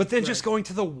banter, but then just going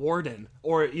to the warden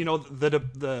or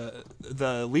the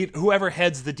lead, whoever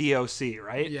heads the DOC,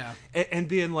 right? Yeah. And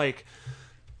being like,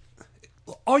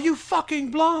 "Are you fucking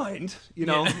blind?" You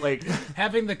know, like.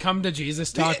 Having the come to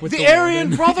Jesus talk with The the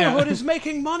Aryan warden. Brotherhood Yeah. is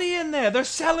making money in there. They're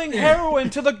selling heroin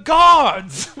to the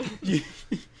guards.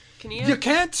 Can You you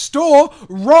can't store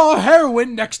raw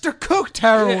heroin next to cooked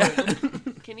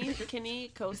heroin. can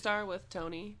he co-star with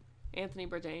Tony Anthony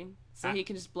Bourdain so he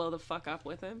can just blow the fuck up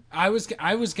with him? I was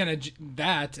gonna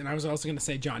that, and I was also gonna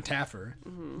say John Taffer.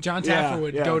 John Yeah, Taffer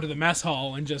would yeah. go to the mess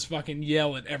hall and just fucking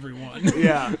yell at everyone.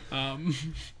 Yeah.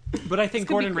 But I think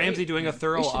could be Gordon great. Ramsay doing a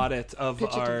thorough We should audit of pitch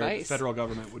it to our Vice. federal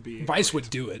government would be. Vice would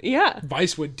do it. Yeah.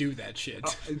 Vice would do that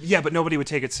shit. Yeah, but nobody would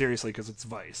take it seriously because it's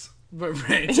Vice. But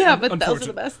right, Yeah, but those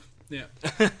are the unfortunate- best. Yeah.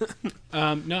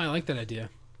 No, I like that idea.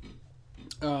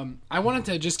 I wanted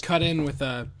to just cut in with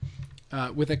a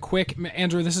quick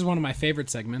Andrew. This is one of my favorite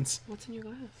segments. What's in your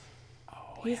glass?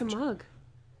 He has a mug.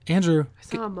 Andrew, I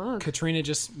saw a mug. Katrina,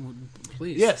 just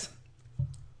please. Yes.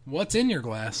 What's in your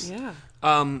glass? Yeah.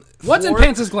 What's in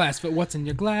Pants's glass? But what's in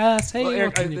your glass? Hey, Well,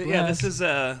 Eric, what's in your glass? yeah, this is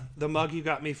the mug you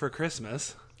got me for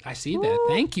Christmas. I see that.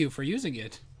 Thank you for using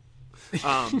it.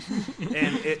 And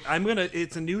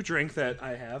it's a new drink that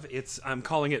I have. I'm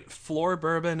calling it Floor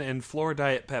Bourbon and Floor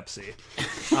Diet Pepsi.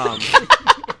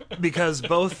 Because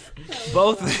both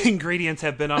ingredients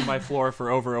have been on my floor for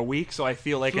over a week, so I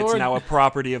feel like it's Floor- now a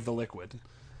property of the liquid.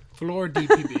 Floor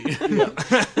DPB.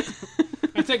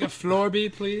 I take a floor B,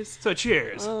 please. So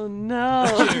cheers. Oh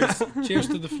no. Cheers. Cheers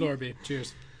to the floor B.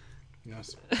 Cheers.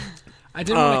 Yes. I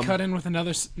didn't want to cut in with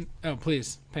another. Oh,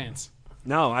 please, Pants.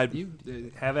 No,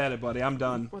 have at it, buddy. I'm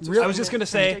done. your I was just segment? gonna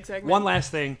say Take segment? one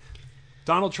last thing.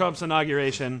 Donald Trump's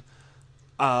inauguration.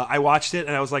 I watched it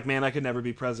and I was like, man, I could never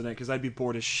be president because I'd be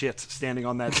bored as shit standing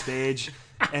on that stage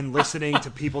and listening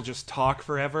to people just talk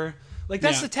forever. Like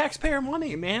that's Yeah. the taxpayer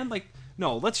money, man. Like,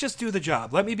 no, let's just do the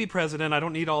job. Let me be president. I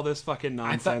don't need all this fucking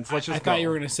nonsense. Let's just I go. thought you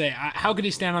were going to say, how could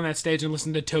he stand on that stage and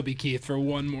listen to Toby Keith for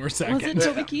one more second? Was it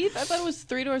Toby Keith? I thought it was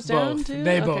Three Doors Down Both. too.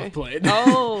 They Okay. both played.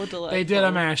 Oh, delightful. They did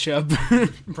a mashup,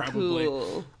 probably.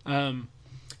 Cool.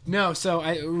 No, so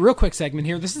real quick segment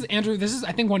here. This is Andrew. This is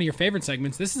I think one of your favorite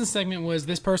segments. This is a segment was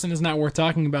this person is not worth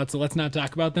talking about, so let's not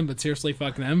talk about them. But seriously,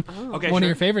 fuck them. Okay, one sure. of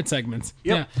your favorite segments.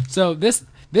 Yep. Yeah. So this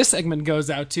segment goes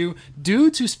out to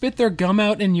dudes who spit their gum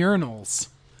out in urinals.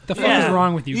 The fuck Yeah. is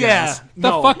wrong with you Yeah. guys? The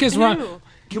No. fuck is wrong? Ew.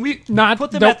 Can we Not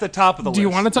put them don't- at the top of the list? Do you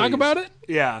want to talk please? about it?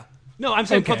 Yeah. No, I'm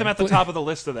saying Okay. put them at the top of the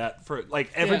list of that. For like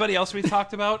everybody else we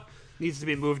talked about needs to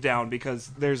be moved down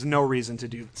because there's no reason to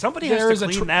do. Somebody There has is to a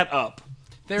clean that up.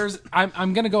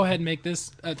 I'm gonna go ahead and make this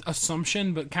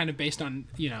assumption, but kind of based on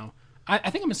I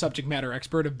think I'm a subject matter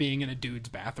expert of being in a dude's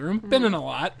bathroom. Been in a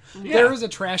lot. Yeah. There is a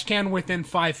trash can within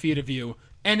 5 feet of you,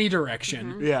 any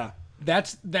direction. Yeah.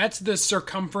 That's the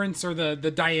circumference or the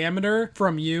diameter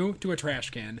from you to a trash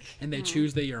can, and they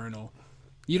choose the urinal.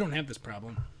 You don't have this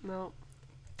problem. No.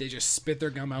 They just spit their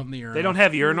gum out in the urinal. They don't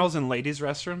have urinals in ladies'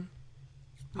 restroom?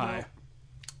 Hi.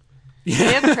 They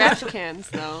have trash cans,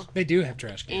 though, They do have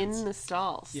trash cans. in the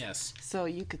stalls. Yes. So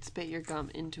you could spit your gum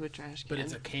into a trash can. But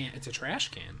it's a can. It's a trash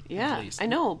can. Yeah, at least. I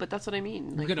know, but that's what I mean.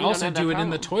 You Like, could we don't also have that do it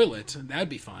in the problem. toilet. That'd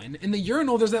be fine. In the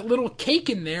urinal, there's that little cake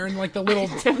in there, and like the little,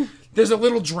 there's a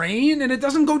little drain, and it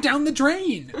doesn't go down the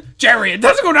drain. Jerry, it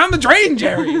doesn't go down the drain,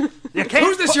 Jerry. You can't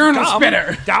Who's this put urinal gum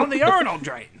spitter? down the urinal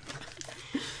drain.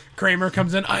 Kramer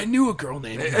comes in. I knew a girl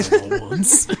named Hannibal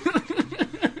once.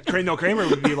 Kramer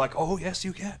would be like, "Oh yes,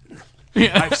 you can.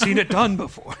 Yeah. I've seen it done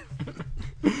before."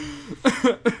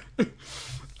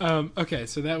 Okay,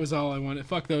 so that was all I wanted.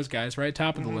 Fuck those guys, right?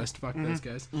 Top of the list. Fuck those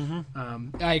guys.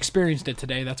 I experienced it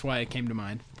today. That's why it came to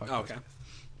mind. Fuck those Okay. guys.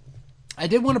 I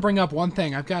did want to bring up one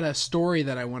thing. I've got a story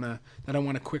that I want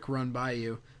to quick run by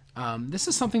you. This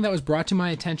is something that was brought to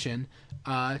my attention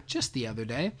just the other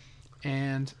day,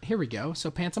 and here we go.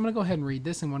 So, Pants, I'm going to go ahead and read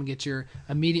this and want to get your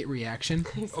immediate reaction.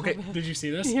 Okay, did you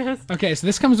see this? Yes. Okay, so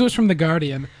this comes to us from The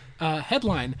Guardian.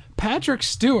 Headline: Patrick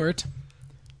Stewart,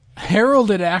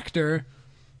 heralded actor,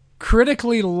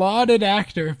 critically lauded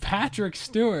actor Patrick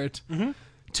Stewart,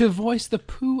 to voice the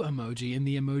poo emoji in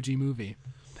the Emoji Movie.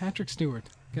 Patrick Stewart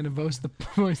gonna voice the.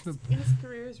 His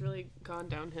career has really gone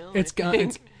downhill. It's I think.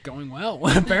 it's going well,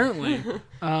 apparently.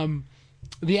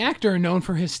 The actor, known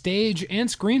for his stage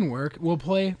and screen work, will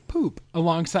play Poop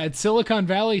alongside Silicon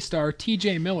Valley star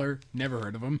T.J. Miller, never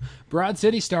heard of him, Broad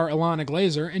City star Ilana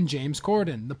Glazer, and James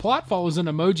Corden. The plot follows an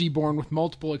emoji born with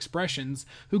multiple expressions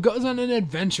who goes on an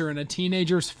adventure in a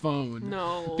teenager's phone.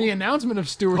 No. The announcement of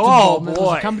Stewart's Oh, involvement boy.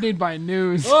 was accompanied by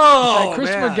news Oh, that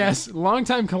Christopher man. Guest,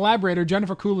 longtime collaborator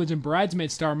Jennifer Coolidge, and Bridesmaid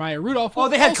star Maya Rudolph. Oh, will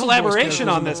they had also voice collaboration characters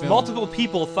on in the this. film. Multiple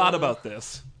people thought about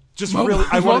this. Just really,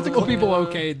 I wanted Multiple to. people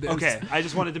okayed this. Okay, I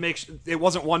just wanted to make sure it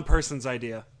wasn't one person's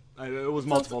idea. It was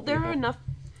multiple There people. are enough.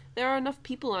 There are enough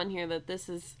people on here that this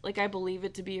is like I believe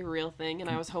it to be a real thing, and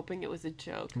I was hoping it was a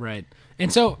joke. Right.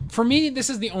 And so for me, this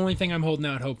is the only thing I'm holding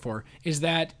out hope for is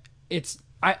that it's.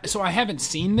 So I haven't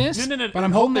seen this. No. But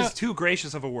I'm hope holding is out. too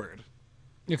gracious of a word.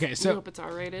 Okay, I so hope it's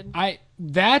R-rated.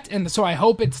 so I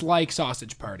hope it's like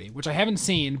Sausage Party, which I haven't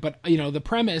seen, but the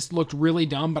premise looked really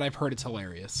dumb, but I've heard it's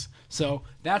hilarious. So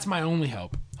that's my only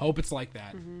hope. Hope it's like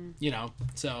that.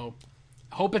 So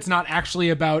hope it's not actually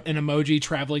about an emoji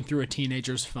traveling through a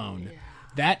teenager's phone. Yeah.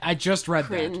 That I just read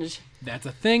Cringe. that. That's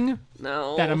a thing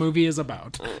No. that a movie is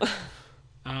about.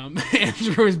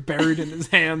 Andrew is buried in his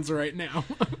hands right now.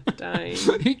 Dying.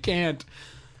 He can't.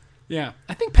 Yeah,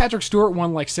 I think Patrick Stewart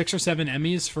won like 6 or 7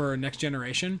 Emmys for Next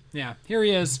Generation. Yeah, here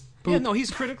he is. Yeah, Boop. no, he's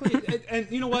critically, and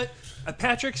you know what?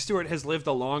 Patrick Stewart has lived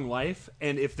a long life,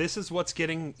 and if this is what's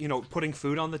getting, putting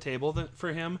food on the table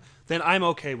for him, then I'm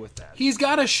okay with that. He's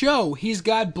got a show. He's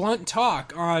got Blunt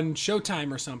Talk on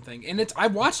Showtime or something, and I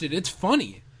watched it. It's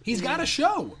funny. He's got a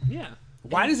show. Yeah,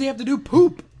 Why does he have to do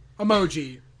poop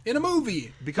emoji in a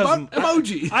movie? because about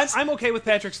emojis. I'm okay with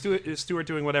Patrick Stewart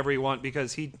doing whatever he wants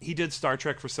because he did Star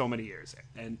Trek for so many years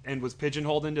and was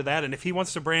pigeonholed into that. And if he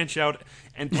wants to branch out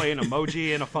and play an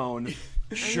emoji in a phone,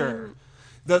 sure.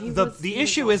 The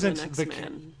issue isn't the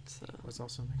Man, so. What's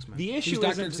also next man? The issue He's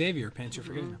Dr. isn't- Xavier. Pants, you're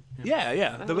forgetting him.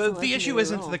 yeah. was a The issue legendary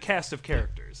isn't role. the cast of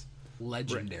characters.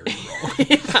 Legendary role.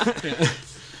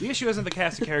 The issue isn't the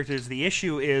cast of characters. The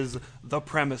issue is the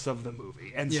premise of the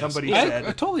movie. And somebody I said,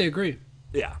 totally agree.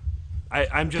 yeah.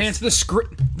 I'm just. Pants,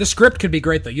 the script could be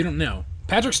great though. You don't know.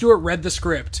 Patrick Stewart read the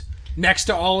script next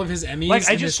to all of his Emmys Like,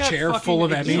 I in his just got chair fucking full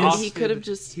of exhausted. Emmys. He could have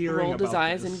just hearing rolled his about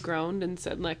eyes this. and groaned and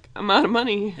said, like, I'm out of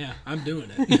money. Yeah, I'm doing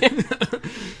it.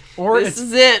 Or This it's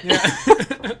is it.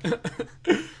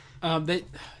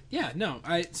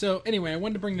 So anyway, I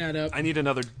wanted to bring that up. I need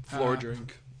another floor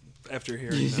drink after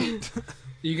hearing that.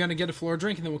 You gonna get a floor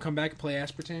drink and then we'll come back and play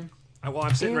Aspartame? Well,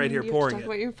 I'm sitting right And here you have to pouring talk it.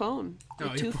 about your phone. Your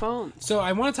Oh, two your- phones. So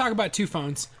I want to talk about 2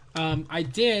 phones.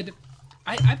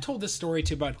 I've told this story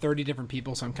to about 30 different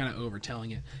people, so I'm kind of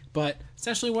overtelling it. But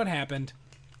essentially what happened,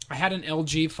 I had an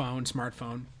LG phone,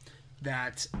 smartphone,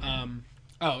 that,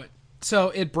 so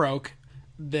it broke.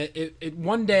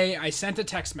 One day I sent a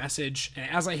text message, and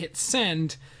as I hit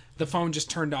send, the phone just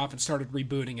turned off and started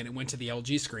rebooting, and it went to the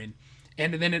LG screen.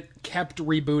 And then it kept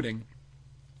rebooting.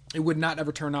 It would not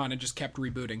ever turn on, it just kept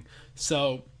rebooting.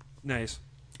 So Nice.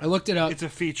 I looked it up. It's a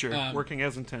feature working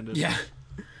as intended. Yeah.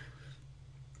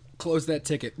 Close that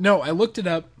ticket. No, I looked it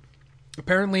up.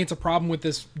 Apparently, it's a problem with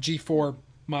this G4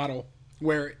 model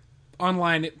where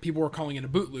online people were calling it a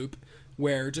boot loop,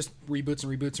 where it just reboots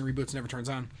and reboots and reboots, never turns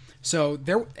on. So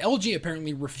LG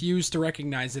apparently refused to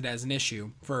recognize it as an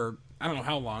issue for I don't know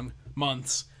how long,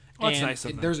 months. Well, that's and nice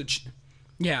of them. there's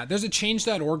a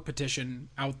change.org petition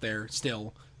out there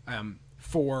still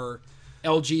for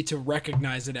LG to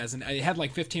recognize it as it had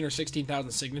like 15 or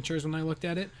 16,000 signatures when I looked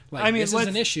at it. Like, I mean, this is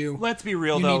an issue. Let's be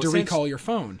real, you though. need to Since- recall your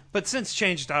phone. But since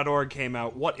Change.org came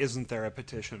out, what isn't there a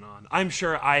petition on? I'm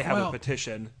sure I have Well- a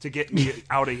petition to get me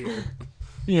out of here.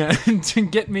 Yeah, to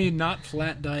get me not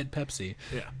flat diet Pepsi.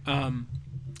 Yeah.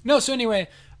 No, so anyway,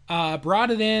 brought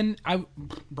it in. I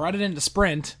brought it into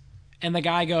Sprint, and the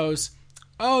guy goes,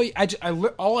 "Oh,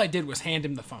 all I did was hand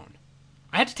him the phone.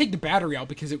 I had to take the battery out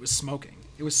because it was smoking.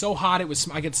 It was so hot,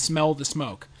 I could smell the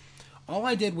smoke. All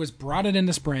I did was brought it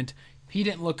into Sprint. He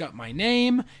didn't look up my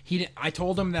name. I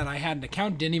told him that I had an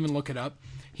account, didn't even look it up.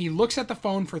 He looks at the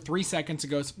phone for 3 seconds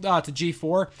and goes, "Oh, it's a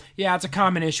G4. Yeah, it's a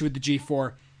common issue with the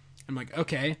G4." I'm like,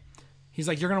 "Okay." He's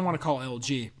like, "You're gonna want to call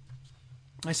LG."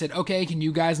 I said, "Okay, can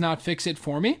you guys not fix it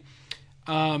for me?"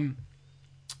 And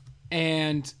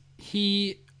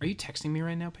are you texting me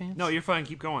right now, Pants? No, you're fine.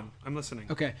 Keep going. I'm listening.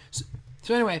 Okay.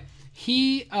 So anyway,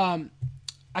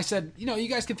 I said, you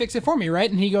guys can fix it for me, right?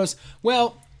 And he goes,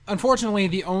 "Well, unfortunately,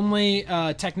 the only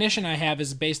technician I have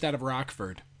is based out of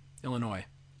Rockford, Illinois."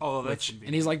 Oh, that's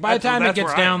And he's like, "By the time it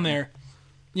gets down there."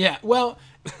 Yeah, well,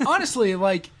 honestly,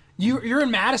 like, you're in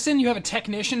Madison, you have a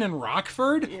technician in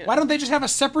Rockford? Yeah. Why don't they just have a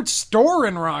separate store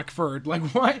in Rockford? Like,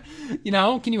 why?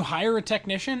 Can you hire a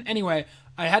technician? Anyway,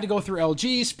 I had to go through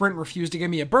LG. Sprint refused to give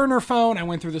me a burner phone. I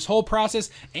went through this whole process.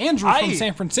 Andrew from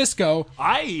San Francisco.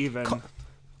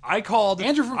 I called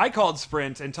Andrew from- I called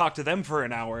Sprint and talked to them for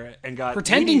an hour and got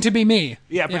Pretending to be me.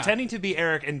 Yeah, pretending to be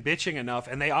Eric and bitching enough,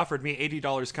 and they offered me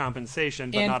 $80 compensation,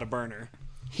 but And- not a burner.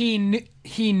 He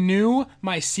knew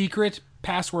my secret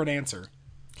password answer.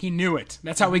 He knew it.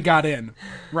 That's how we got in.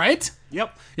 Right?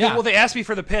 Yep. Yeah. Well, they asked me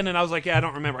for the PIN, and I was like, "Yeah, I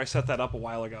don't remember. I set that up a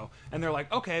while ago." And they're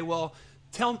like, "Okay, well,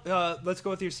 let's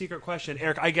go with your secret question,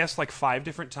 Eric." I guessed like 5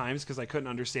 different times because I couldn't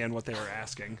understand what they were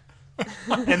asking.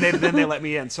 And then they let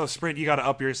me in. So Sprint, you got to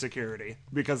up your security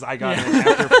because I got in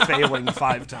after failing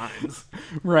 5 times.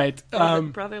 Right.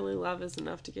 Brotherly love is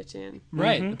enough to get you in.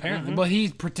 Right, apparently. Well, he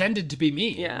pretended to be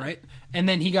me, Yeah. right? And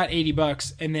then he got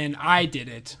 $80, and then I did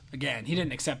it again. He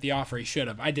didn't accept the offer. He should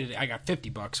have. I did it. I got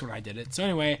 $50 when I did it. So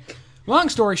anyway, long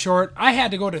story short, I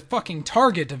had to go to fucking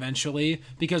Target eventually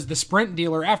because the Sprint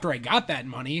dealer, after I got that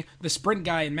money, the Sprint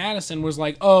guy in Madison was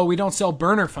like, "Oh, we don't sell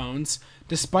burner phones,"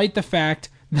 despite the fact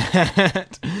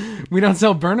that we don't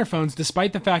sell burner phones,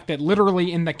 despite the fact that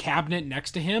literally in the cabinet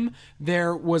next to him,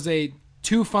 there was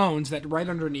 2 phones that right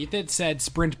underneath it said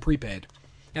Sprint prepaid.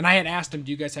 And I had asked him,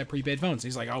 "Do you guys have prepaid phones?"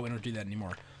 He's like, "Oh, we don't do that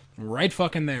anymore." Right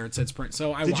fucking there, it said Sprint.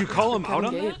 So Did you call him out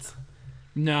on that? Gates.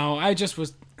 No, I just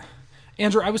was...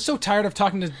 Andrew, I was so tired of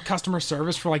talking to customer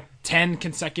service for like 10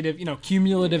 consecutive,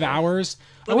 cumulative hours.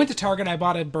 I went to Target, I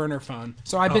bought a burner phone.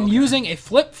 So I've been using a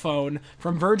flip phone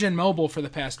from Virgin Mobile for the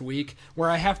past week where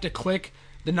I have to click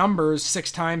the numbers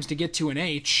 6 times to get to an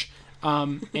H.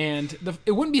 And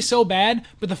it wouldn't be so bad,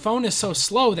 but the phone is so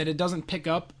slow that it doesn't pick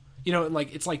up.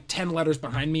 It's like 10 letters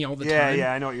behind me all the time.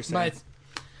 Yeah, I know what you're saying.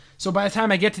 So by the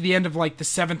time I get to the end of like the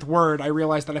 7th word, I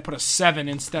realize that I put a 7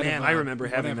 instead of Man, I remember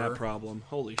having whatever. that problem.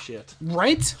 Holy shit.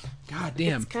 Right? God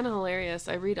damn. It's kind of hilarious.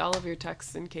 I read all of your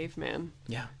texts in Caveman.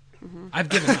 Yeah. I've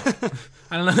given up.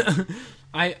 I don't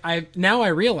know. Now I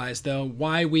realize though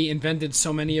why we invented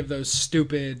so many of those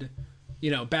stupid,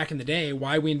 back in the day,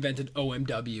 why we invented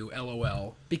OMW,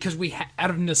 LOL, because out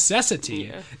of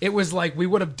necessity. Yeah. It was like we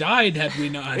would have died had we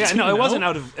not. Yeah, no, it wasn't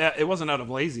out of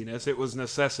laziness. It was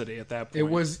necessity at that point. It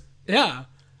was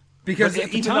because But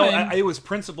at the even time, though it was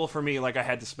principle for me, like I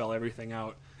had to spell everything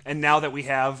out. And now that we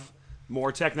have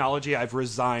more technology, I've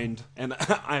resigned and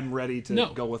I'm ready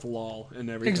to go with LOL and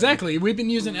everything. exactly. We've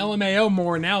been using LMAO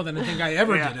more now than I think I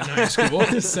ever did in high school.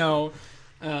 So,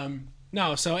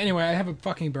 no. So anyway, I have a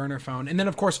fucking burner phone, and then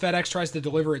of course FedEx tries to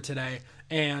deliver it today,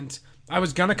 and I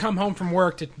was gonna come home from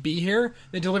work to be here.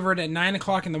 They deliver it at 9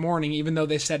 o'clock in the morning, even though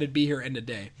they said it'd be here end of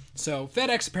day. So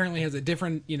FedEx apparently has a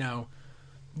different.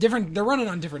 They're running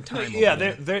on different time. Yeah,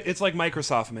 it's like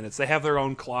Microsoft minutes. They have their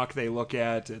own clock they look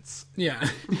at. They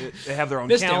have their own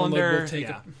This calendar. download will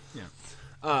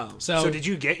take So did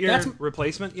you get your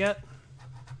replacement yet?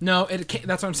 No, that's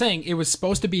what I'm saying. It was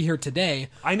supposed to be here today.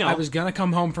 I know. I was gonna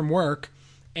come home from work,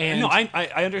 and No,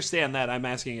 I understand that. I'm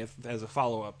asking if, as a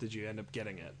follow-up, did you end up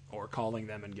getting it, or calling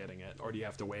them and getting it, or do you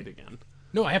have to wait again?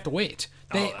 No, I have to wait.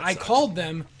 I sucks. called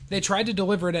them. They tried to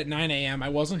deliver it at 9 a.m. I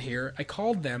wasn't here. I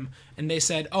called them, and they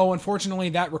said, "Oh, unfortunately,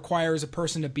 that requires a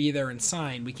person to be there and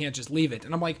sign. We can't just leave it."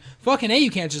 And I'm like, "Fucking A,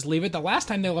 you can't just leave it. The last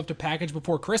time they left a package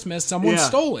before Christmas, someone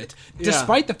stole it.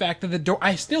 Despite the fact that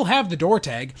I still have the door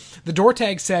tag. The door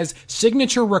tag says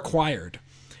signature required."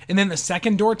 And then the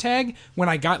second door tag, when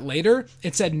I got later,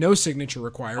 it said no signature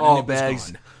required. Oh, and it was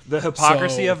bags. gone. The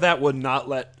hypocrisy So- of that would not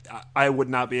let. I would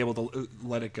not be able to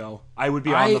let it go. I would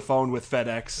be on the phone with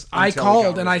FedEx. I until it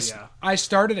called got and rid- I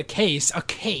started a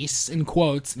case in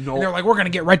quotes. No. And they're like, we're going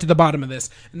to get right to the bottom of this.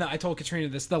 And I told Katrina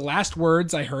this. The last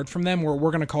words I heard from them were,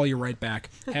 we're going to call you right back.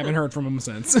 Haven't heard from them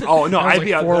since. Oh no, That was I'd like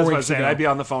be on. 4 That's what I'm weeks saying. ago. I'd be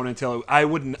on the phone until I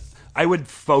wouldn't. I would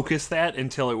focus that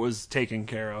until it was taken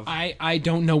care of. I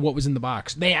don't know what was in the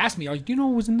box. They asked me, like, do you know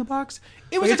what was in the box?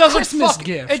 It was Like, a Christmas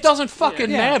gift. It doesn't fucking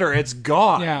Yeah. matter. It's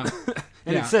gone. Yeah.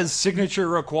 And Yeah. it says signature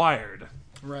required.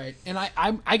 Right. And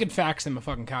I could fax them a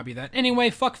fucking copy of that. Anyway,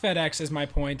 fuck FedEx is my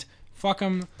point. Fuck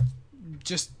them.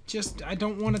 Just I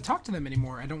don't want to talk to them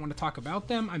anymore. I don't want to talk about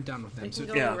them. I'm done with them. They So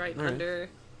can go Yeah, right all right. under.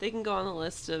 They can go on the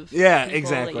list of Yeah, people that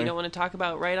exactly. you don't want to talk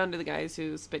about, right under the guys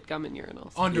who spit gum in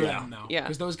urinals. under Yeah. them though. Yeah.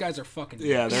 Because those guys are fucking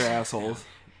Yeah, they're assholes.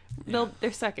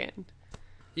 They're second.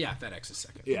 Yeah, FedEx is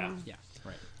second. Yeah. Yeah.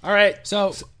 Right. All right.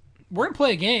 So we're gonna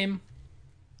play a game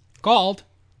called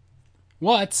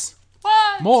What's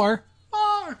More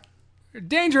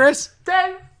Dangerous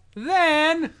Than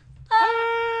Aspartame?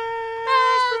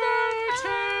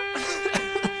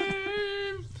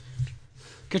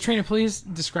 Katrina, please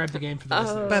describe the game for the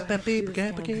listeners.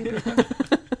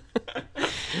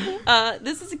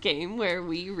 This is a game where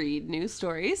we read news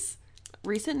stories,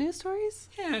 recent news stories.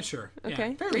 Yeah, sure. Yeah,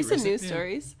 Okay, fairly recent news yeah.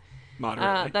 stories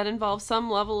Moderately. that involve some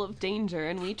level of danger,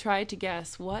 and we try to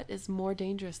guess what is more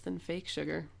dangerous than fake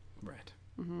sugar. Right.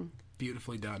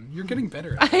 Beautifully done. You're getting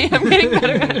better at I am getting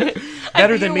better at it.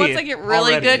 Better I than figure me Once I get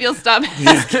really already. good, you'll stop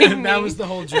asking me. That was the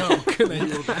whole joke. That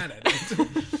you were bad at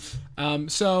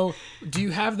it. So, do you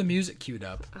have the music queued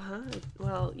up?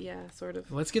 Well, yeah, sort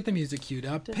of. Let's get the music queued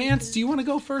up. Pants, do you want to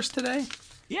go first today?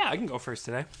 Yeah, I can go first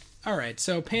today. All right.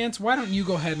 So, Pants, why don't you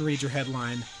go ahead and read your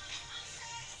headline?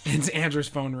 And Andrew's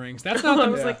phone rings. That's not I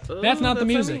the was like, oh, that's not the that's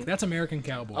music. me. That's American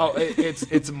Cowboy. Oh,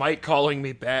 it's Mike calling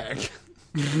me back.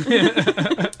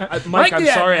 Mike, Mike I'm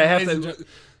the sorry. Admin,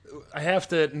 I have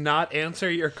to not answer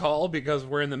your call because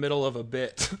we're in the middle of a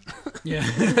bit. Yeah.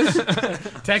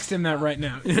 Text him that right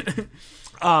now.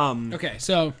 Okay.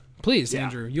 So, please, Yeah.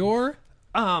 Andrew, your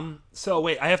So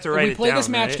wait, I have to write we it play down, this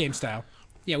match right? game style.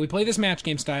 Yeah, we play this match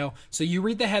game style. So you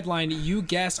read the headline, you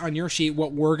guess on your sheet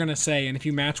what we're gonna say, and if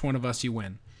you match one of us, you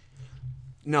win.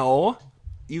 No,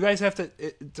 you guys have to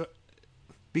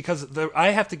because I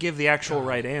have to give the actual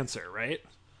right answer, right?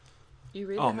 You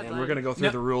read Oh the man, headline. we're gonna go through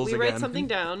No, the rules We again. write something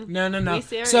down. No. We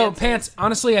say our So answers. Pants,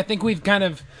 honestly, I think we've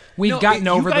gotten No, over you guys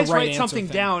the right write answer something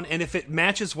thing. down, and if it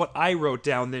matches what I wrote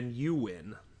down, then you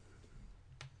win.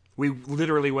 We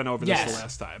literally went over this Yes. the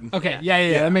last time. Okay,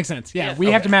 yeah, that makes sense. Yeah, Yeah. we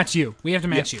have Okay. to match you. We have to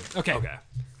match Yeah. you. Okay, Okay.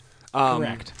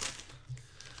 correct.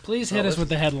 Please hit us this- with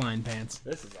the headline, Pants.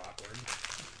 This is awkward.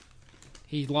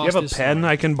 He You lost have a his pen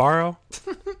story. I can borrow?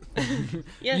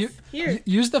 Yes, here.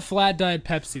 Use the flat diet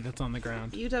Pepsi that's on the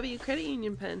ground. UW Credit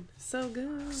Union pen. So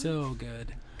good. So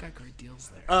good. Got great deals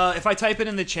there. If I type it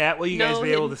in the chat, will you guys No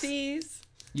be able hidden to? fees.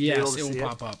 Yes, able to it will see it?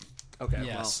 pop up. Okay.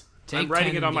 Yes. Well, I'm Take writing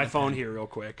 10 it and on my get a phone pen. here, real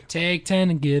quick. Take 10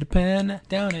 and get a pen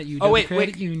down at UW Oh, wait,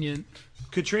 Credit wait. Union.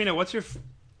 Katrina, what's your?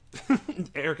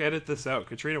 Eric, edit this out.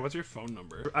 Katrina, what's your phone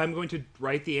number? I'm going to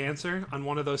write the answer on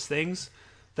one of those things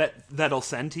that'll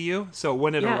send to you. So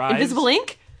when it Yeah. arrives, Invisible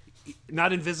ink?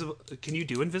 not invisible. Can you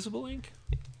do invisible ink?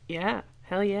 Yeah.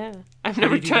 Hell yeah. I've do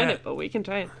never you do tried that? it, but we can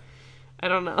try it. I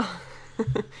don't know.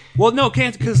 Well, no,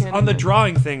 can't because can't on the do that.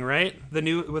 drawing thing, right? The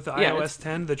new with the Yeah, iOS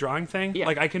 10, the drawing thing. Yeah.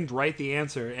 Like I can write the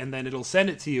answer and then it'll send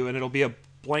it to you, and it'll be a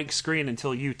blank screen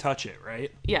until you touch it,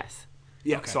 right? Yes.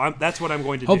 Yeah. Okay. So that's what I'm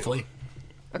going to Hopefully.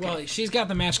 Okay. Well, she's got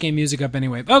the match game music up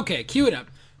anyway. Okay, cue it up.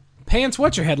 Pants,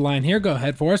 what's your headline here? Go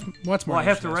ahead for us. What's do. more? Well, I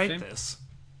have to write interesting?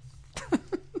 this.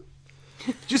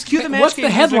 Just cue the match What's game the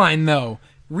music. headline though?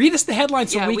 Read us the headline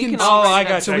so Yeah, we we can. can all write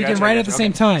it so up. we can gotcha, write I at the gotcha.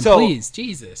 same Okay. time, So- please.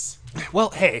 Jesus.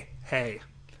 Well, hey. I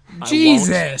won't.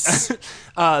 Jesus.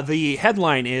 The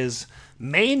headline is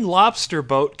Maine lobster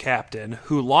boat captain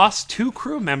who lost 2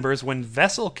 crew members when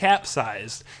vessel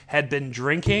capsized had been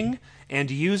drinking and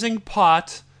using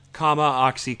pot,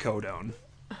 oxycodone.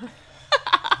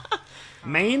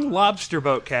 Maine lobster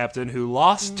boat captain who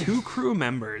lost 2 crew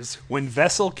members when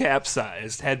vessel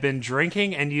capsized had been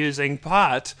drinking and using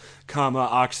pot,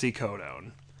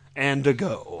 oxycodone. And a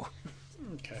go.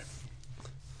 Okay.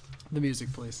 The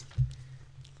music, please.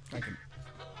 I can.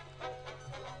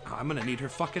 Oh, I'm gonna need her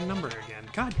fucking number again.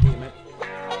 God damn it.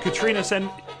 Katrina, send.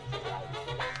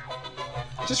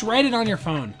 Just write it on your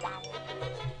phone. God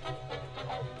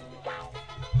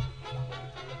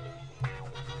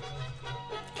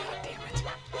damn it.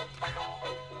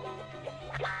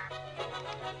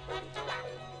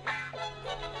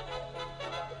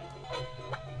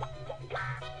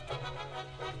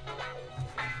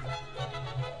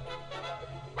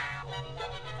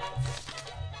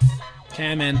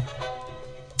 Okay, I'm in.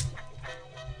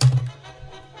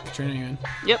 Katrina, you in?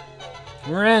 Yep.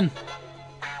 We're in.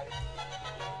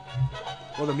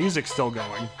 Well, the music's still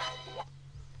going.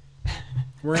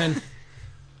 We're in.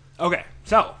 Okay,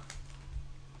 so.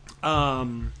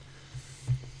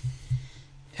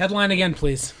 Headline again,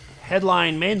 please.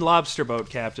 Headline: Maine lobster boat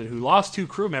captain who lost 2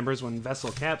 crew members when vessel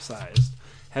capsized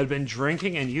had been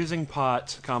drinking and using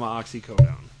pot,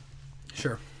 oxycodone.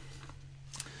 Sure.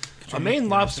 A Maine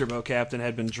lobster boat captain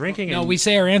had been drinking and... No, we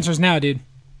say our answers now, dude.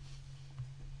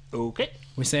 Okay.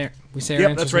 We say our Yep,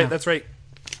 answers that's right, now. that's right.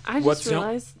 I just What's-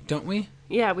 realized. Don't we?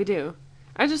 Yeah, we do.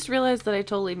 I just realized that I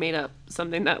totally made up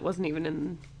something that wasn't even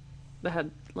in the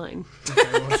headline.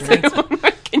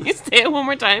 Can you say it one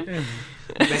more time?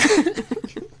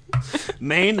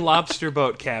 Maine lobster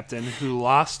boat captain who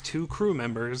lost 2 crew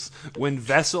members when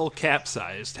vessel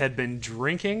capsized had been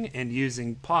drinking and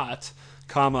using pot,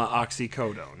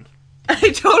 oxycodone.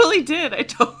 I totally did. I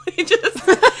totally just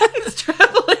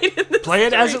extrapolated this Play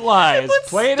it as it story. lies. I put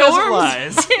Play it as it storms.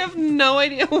 lies. I have no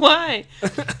idea why.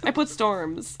 I put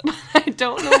storms. I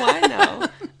don't know why now.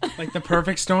 Like the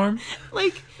perfect storm?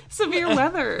 Like severe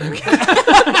weather.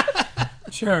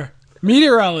 Sure.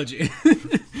 Meteorology.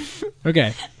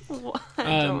 Okay.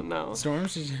 I don't know.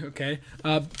 Storms? Okay.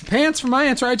 Pants for my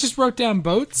answer. I just wrote down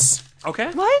boats.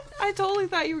 Okay. What? I totally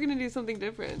thought you were going to do something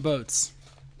different. Boats.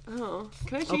 Oh.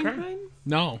 Can I change Okay. mine?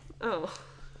 No. Oh.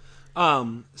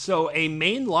 So a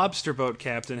Maine lobster boat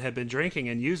captain had been drinking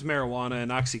and used marijuana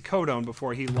and oxycodone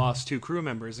before he lost 2 crew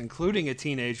members, including a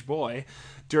teenage boy,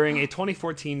 during a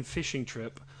 2014 fishing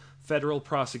trip. Federal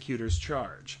prosecutors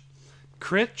charge.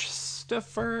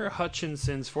 Christopher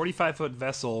Hutchinson's 45-foot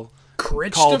vessel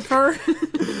Christopher?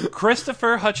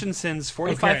 Christopher Hutchinson's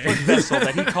 45-foot Okay. vessel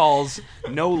that he calls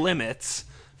No Limits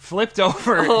flipped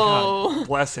over. Oh. God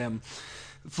bless him.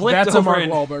 Flipped That's a over Mark in,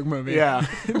 Wahlberg movie. Yeah.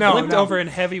 No, flipped no. over in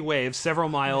heavy waves several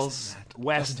miles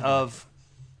west of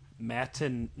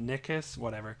Matanicus,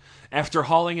 whatever, after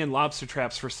hauling in lobster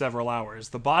traps for several hours.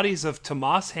 The bodies of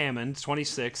Tomas Hammond,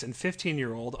 26, and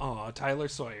 15-year-old Tyler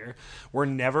Sawyer were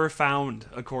never found,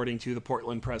 according to the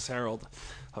Portland Press-Herald.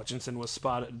 Hutchinson was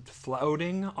spotted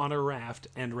floating on a raft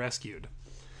and rescued.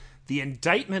 The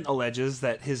indictment alleges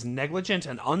that his negligent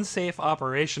and unsafe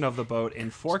operation of the boat in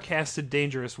forecasted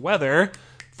dangerous weather,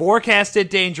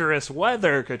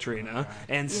 Katrina,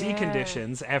 and sea Yeah.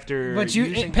 conditions after But you,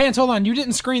 using... Pants, hold on. You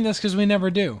didn't screen this because we never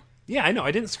do. Yeah, I know.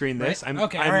 I didn't screen this. Right? I'm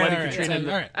Okay, I'm all right, letting all right,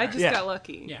 Katrina... all right. I just Yeah. got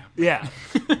lucky. Yeah. Yeah.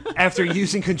 After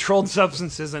using controlled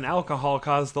substances and alcohol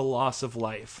caused the loss of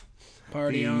life.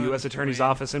 Party The on. U.S. Attorney's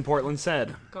Office in Portland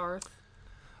said. Garth.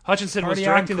 Hutchinson was Party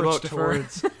on, directing the boat Christopher.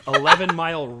 towards 11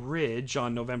 Mile Ridge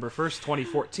on November 1st,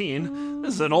 2014.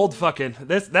 This is an old fucking...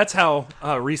 That's how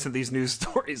recent these news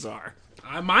stories are.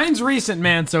 Mine's recent,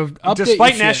 man, so update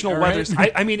Despite your national shit, all weather...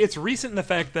 right? I mean, it's recent in the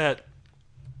fact that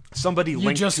somebody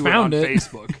linked just to it on found it.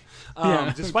 Facebook.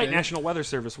 Yeah, Despite okay. National Weather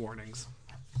Service warnings.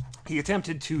 He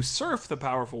attempted to surf the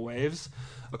powerful waves,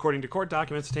 according to court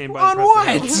documents obtained by On the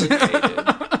Press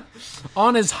what?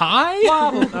 On his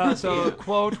high? So,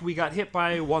 quote, we got hit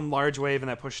by one large wave and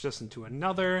that pushed us into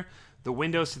another. The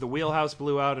windows to the wheelhouse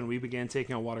blew out and we began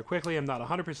taking on water quickly. I'm not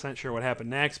 100% sure what happened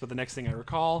next, but the next thing I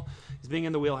recall is being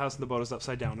in the wheelhouse and the boat is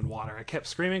upside down in water. I kept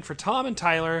screaming for Tom and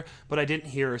Tyler, but I didn't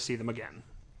hear or see them again.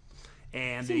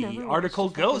 And never the watched article a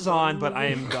fucking goes on, but movie. I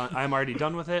am done. I'm already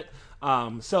done with it.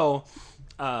 Or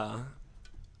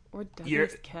You're-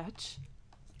 Devil's Catch.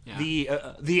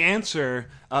 the answer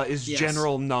is Yes.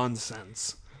 general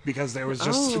nonsense. Because there was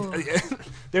just Oh.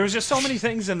 there was just so many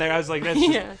things in there. I was like, that's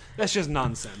just, Yeah. that's just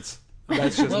nonsense.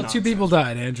 That's just Well, nonsense. 2 people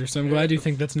died, Andrew, so I'm glad you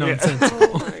think that's nonsense.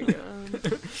 Oh my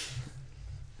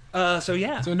god. So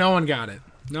yeah, So no one got it.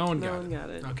 No one No got one it. got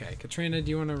it. Okay, Katrina, do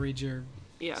you want to read your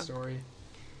Yeah. story?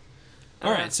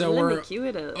 All right, so let me we're cue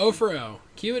it up. 0 for 0.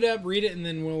 Cue it up, read it, and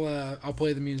then I'll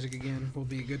play the music again. Will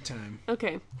be a good time.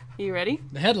 Okay. You ready?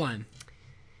 The headline.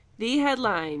 The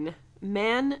headline: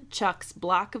 Man chucks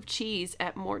block of cheese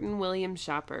at Morton Williams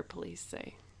shopper, police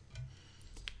say.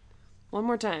 One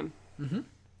more time. Mm-hmm.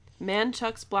 Man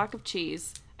chucks block of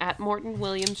cheese at Morton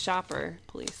Williams shopper,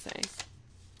 police say.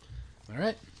 All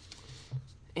right,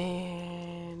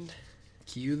 And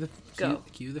cue the Go.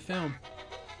 Cue the film.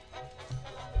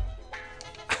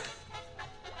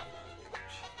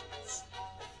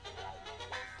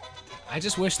 I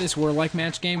just wish this were like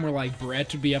Match Game, where like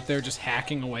Brett would be up there just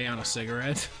hacking away on a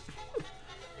cigarette.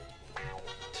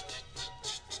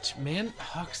 Man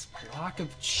hucks block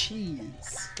of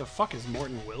cheese. the fuck is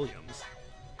Morton Williams?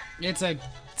 It's a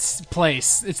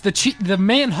place. It's the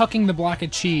man hucking the block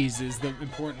of cheese is the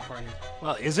important part here.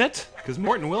 Well, is it? Because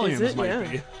Morton Williams it? might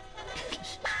Yeah.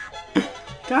 be.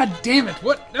 God damn it!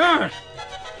 What? Ugh.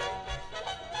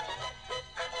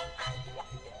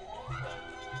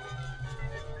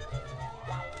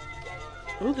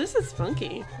 Oh, this is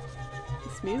funky.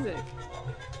 This music.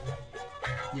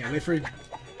 Yeah, wait for it.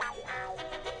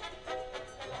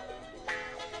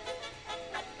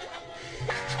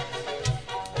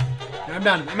 I'm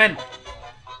done. I'm in.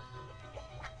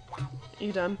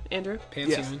 You done, Andrew?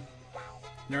 Pants Yes. you in.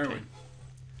 Norwin.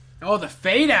 Oh, the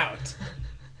fade out.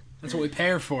 That's what we pay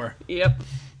her for. Yep.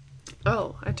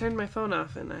 Oh, I turned my phone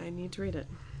off and I need to read it.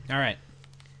 All right.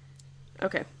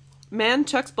 Okay. Man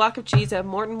chucks block of cheese at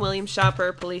Morton Williams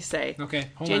shopper, police say. Okay.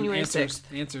 Hold January on. Answers.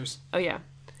 6th. Answers. Oh, yeah.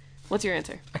 What's your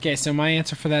answer? Okay, so my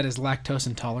answer for that is lactose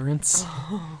intolerance.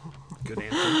 Good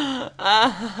answer.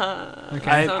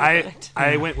 Okay.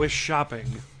 I went with shopping.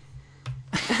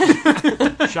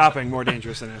 Shopping more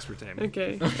dangerous than aspartame.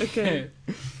 Okay.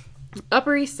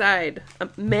 Upper East Side. A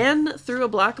man threw a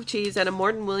block of cheese at a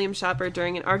Morton Williams shopper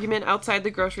during an argument outside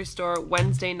the grocery store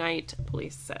Wednesday night,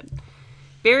 police said.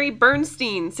 Barry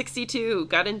Bernstein, 62,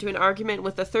 got into an argument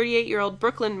with a 38-year-old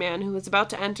Brooklyn man who was about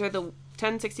to enter the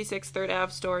 1066 3rd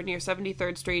Ave store near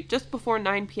 73rd Street just before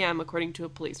 9 p.m., according to a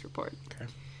police report. Okay.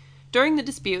 During the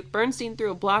dispute, Bernstein threw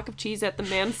a block of cheese at the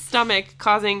man's stomach,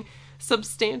 causing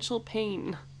substantial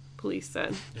pain, police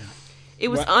said. Yeah. It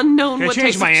was unknown Can I what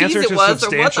change type of my cheese answer it to was or what the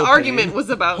substantial argument pain? was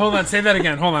about. Hold on. Say that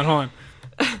again. Hold on.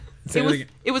 Say that again.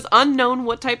 It was unknown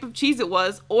what type of cheese it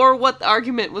was or what the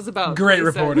argument was about. Great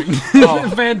police said.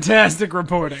 reporting. Fantastic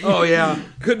reporting. Oh yeah,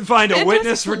 couldn't find a Fantastic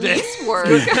witness for days.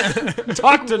 police work.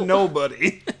 Talk to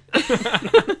nobody.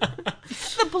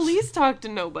 The police talked to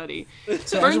nobody.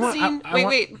 Bernstein.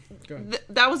 Wait. Go ahead.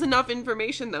 That was enough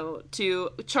information, though, to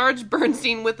charge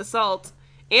Bernstein with assault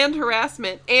and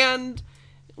harassment, and,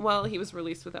 well, he was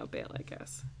released without bail, I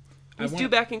guess. He was due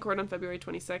back in court on February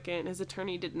 22nd. His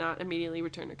attorney did not immediately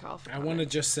return a call for I want to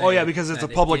just say. Oh yeah, because it's a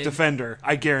that public it did- defender.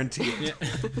 I guarantee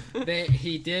it.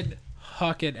 He did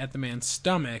huck it at the man's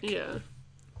stomach. Yeah.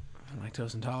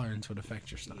 Lactose intolerance would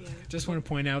affect your stomach. Yeah. Just want to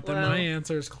point out that Well- my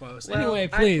answer is close. Well, Anyway, I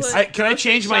please. put Can I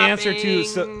change my answer to?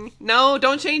 shopping. No,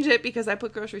 don't change it because I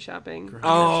put grocery shopping.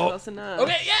 Oh. That's close enough.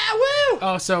 Okay, yeah, woo!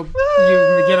 Oh, so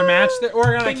you get a match there?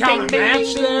 We're going to Ding, count ding, a match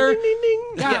ding, ding, there? ding, ding,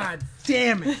 ding. God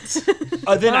damn it.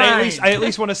 Then I Fine. at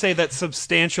least want to say that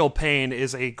Substantial Pain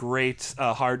is a great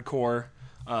hardcore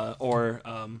or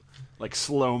like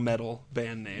slow metal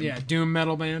band name. Yeah, doom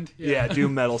metal band. Yeah,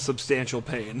 doom metal. Substantial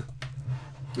Pain.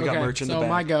 We got merch in the so back.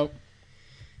 my go.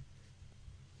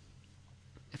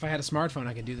 If I had a smartphone,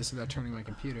 I could do this without turning my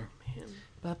computer.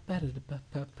 Wow.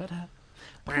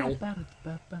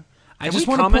 I Have just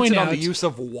we want to point commented out on the use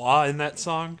of wah in that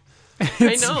song?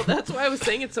 I know. That's why I was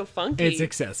saying it's so funky. it's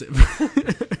excessive.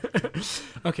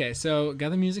 Okay, so got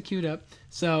the music queued up.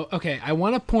 So, okay, I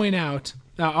want to point out.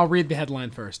 I'll read the headline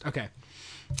first. Okay.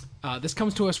 This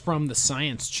comes to us from the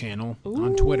Science Channel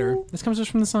on Twitter. This comes to us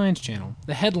from the Science Channel.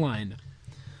 The headline: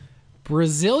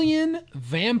 Brazilian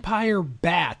vampire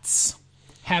bats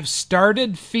have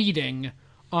started feeding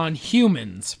on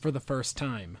humans for the first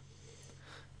time.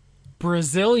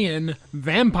 Brazilian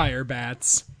vampire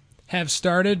bats have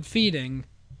started feeding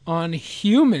on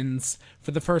humans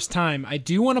for the first time. I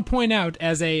do want to point out,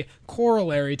 as a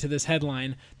corollary to this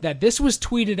headline, that this was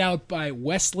tweeted out by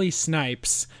Wesley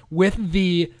Snipes with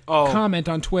the comment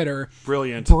on Twitter.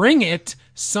 Brilliant. Bring it,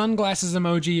 sunglasses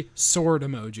emoji, sword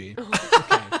emoji.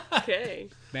 Okay.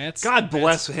 God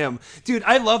bless him. Dude,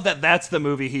 I love that that's the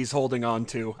movie he's holding on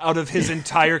to out of his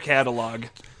entire catalog.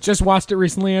 Just watched it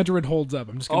recently, Andrew. It holds up.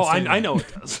 I'm just gonna say I that. know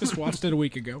it does. Just watched it a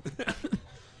week ago.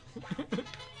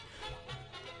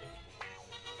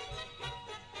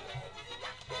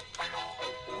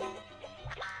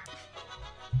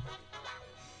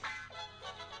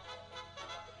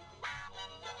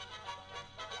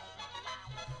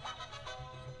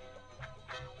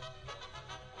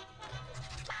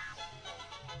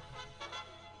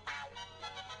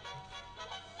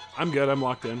 I'm good. I'm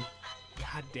locked in.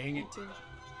 God dang it.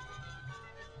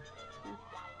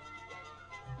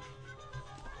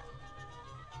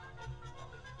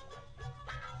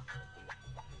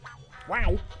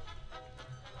 Wow.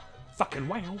 Fucking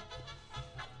wow.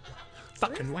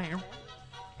 Fucking wow.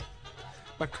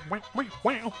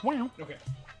 Wow. Okay.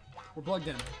 We're plugged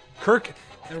in. Kirk,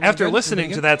 Everybody after good? listening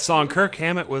Everybody to good? that song, Kirk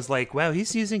Hammett was like, wow,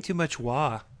 he's using too much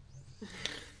wah.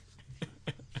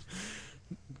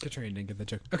 Katrina didn't get the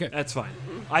joke. Okay. That's fine.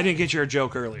 I didn't get your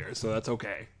joke earlier, so that's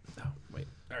okay. Oh, wait.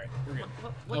 All right. We're good.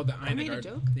 What? The I made a Ina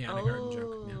joke? The Ina Garden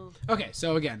joke. Yeah. Okay,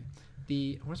 so again,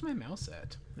 Where's my mouse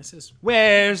at? This is...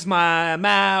 Where's my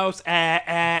mouse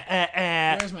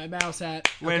at? Where's my mouse at?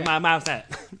 Where's Okay. my mouse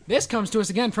at? This comes to us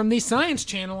again from the Science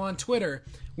Channel on Twitter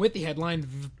with the headline,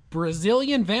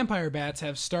 Brazilian vampire bats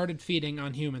have started feeding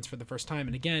on humans for the first time.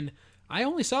 And again, I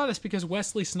only saw this because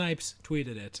Wesley Snipes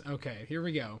tweeted it. Okay, here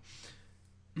we go.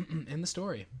 In the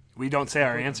story. We don't say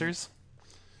our answers.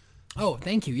 Oh,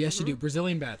 thank you. Yes, you do.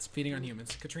 Brazilian bats feeding on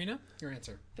humans. Katrina, your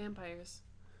answer. Vampires.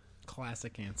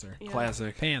 Classic answer. Yeah.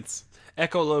 Classic. Pants.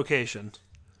 Echolocation.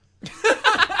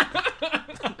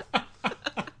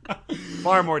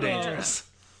 Far more dangerous.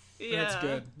 Yeah. That's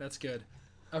good. That's good.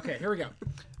 Okay, here we go.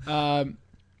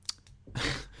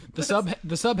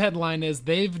 The sub headline is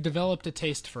they've developed a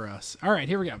taste for us. All right,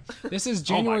 here we go. This is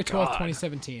January 12th, God.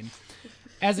 2017.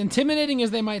 As intimidating as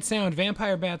they might sound,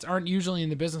 vampire bats aren't usually in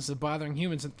the business of bothering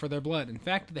humans for their blood. In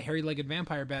fact, the hairy-legged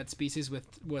vampire bat species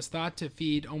was thought to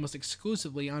feed almost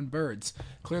exclusively on birds.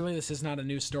 Clearly, this is not a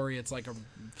news story. It's like a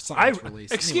science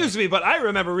release. Excuse me, but I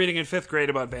remember reading in 5th grade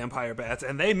about vampire bats,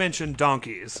 and they mentioned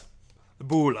donkeys.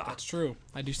 Bula. That's true.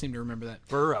 I do seem to remember that.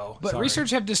 Burrow. But Sorry.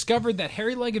 research have discovered that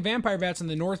hairy-legged vampire bats in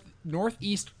the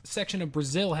northeast section of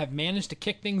Brazil have managed to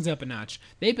kick things up a notch.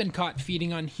 They've been caught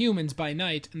feeding on humans by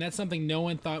night, and that's something no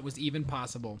one thought was even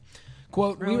possible.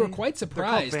 Quote, Really? We were quite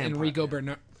surprised, They're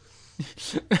called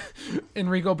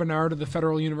Enrico Bernard of the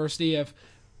Federal University of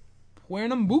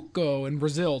Pernambuco in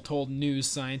Brazil told news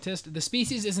scientists the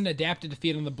species isn't adapted to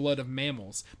feed on the blood of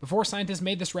mammals. Before scientists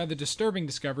made this rather disturbing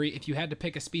discovery, if you had to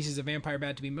pick a species of vampire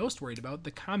bat to be most worried about,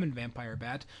 the common vampire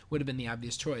bat would have been the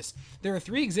obvious choice. There are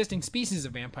 3 existing species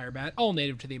of vampire bat, all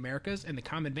native to the Americas, and the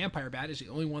common vampire bat is the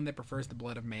only one that prefers the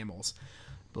blood of mammals.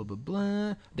 Blah, blah,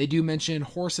 blah. They do mention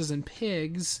horses and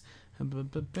pigs. Blah,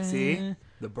 blah, blah. See?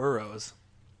 The burrows.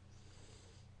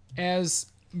 As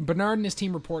Bernard and his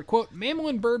team report, quote, mammal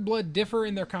and bird blood differ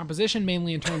in their composition,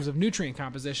 mainly in terms of nutrient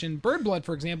composition. Bird blood,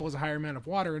 for example, has a higher amount of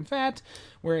water and fat,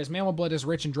 whereas mammal blood is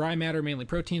rich in dry matter, mainly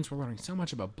proteins. We're learning so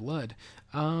much about blood.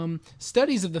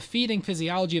 Studies of the feeding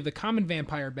physiology of the common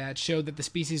vampire bat showed that the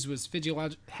species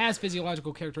has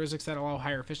physiological characteristics that allow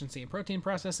higher efficiency in protein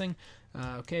processing.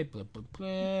 Okay, blah, blah,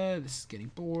 blah. This is getting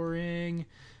boring.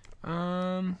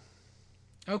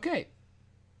 Okay.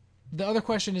 The other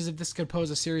question is if this could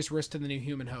pose a serious risk to the new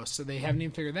human host. So they haven't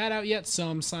even figured that out yet,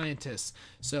 some scientists.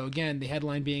 So again, the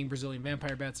headline being Brazilian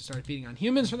vampire bats have started feeding on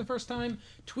humans for the first time,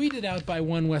 tweeted out by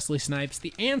one Wesley Snipes.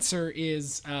 The answer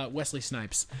is Wesley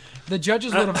Snipes. The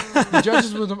judges would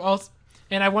have also,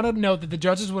 and I want to note that the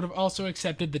judges would have also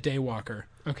accepted the Daywalker.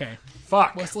 Okay.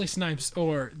 Fuck. Wesley Snipes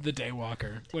or the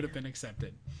Daywalker would have been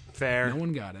accepted. Fair. No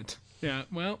one got it. Yeah,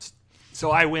 well,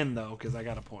 So I win, though, because I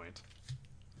got a point.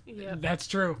 Yep. that's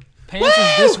true. Pants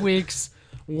is this week's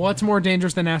What's More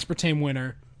Dangerous Than Aspartame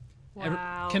winner.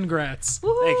 Wow. Congrats.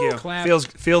 Thank you. Clap- feels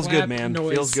clap good, man.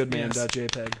 noise. Feels good, man. Yes.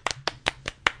 .jpg.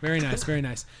 Very nice, very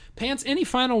nice. Pants, any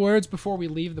final words before we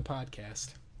leave the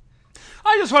podcast?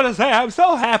 I just want to say I'm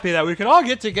so happy that we can all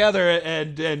get together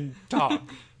and talk.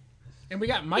 And we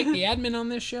got Mike the admin on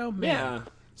this show. Man, Yeah.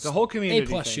 The whole community.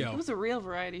 A-plus thing. show. It was a real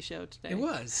variety show today. It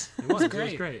was. It was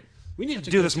great. great. We need Such to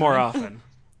a do good this more time. often.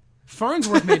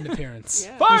 Farnsworth made an appearance.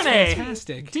 Yeah. Barney!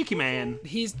 Fantastic. Tiki Man.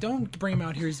 Don't bring him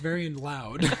out here. He's very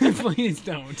loud. Please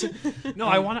don't. No,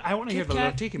 I want to hear the little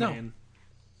Kat? Tiki No. Man.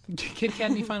 Kid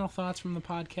Kat, any final thoughts from the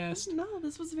podcast? No,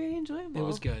 this was very enjoyable. It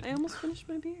was good. I almost finished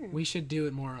my beer. We should do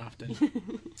it more often.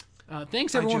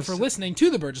 Thanks, everyone, for listening to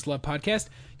the Burgess Love Podcast.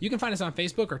 You can find us on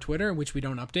Facebook or Twitter, which we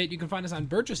don't update. You can find us on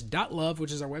burgess.love,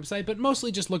 which is our website, but mostly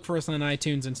just look for us on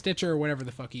iTunes and Stitcher or whatever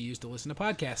the fuck you use to listen to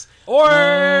podcasts.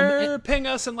 Or ping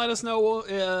us and let us know,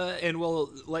 and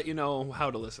we'll let you know how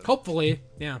to listen. Hopefully.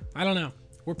 Yeah, I don't know.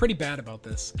 We're pretty bad about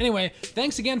this. Anyway,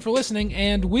 thanks again for listening,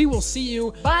 and we will see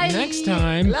you next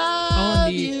time on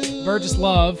the Burgess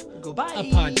Love Goodbye.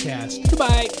 podcast.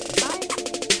 Goodbye.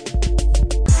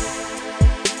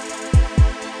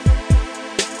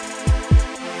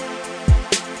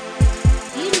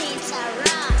 You need to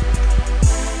rock.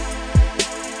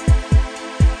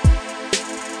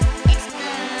 It's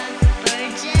the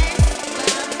Burgess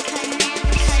Love Connection.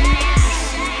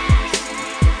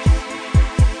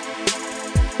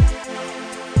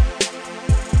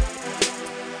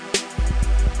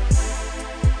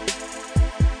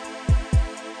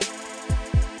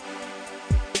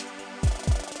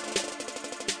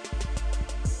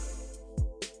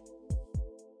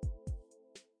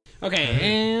 Okay,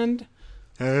 and...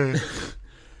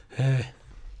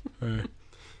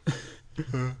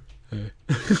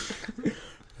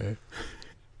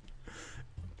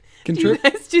 Do you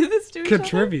guys do this to each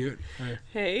Contribute. other?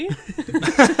 Hey.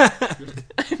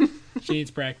 She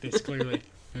needs practice, clearly.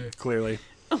 Clearly.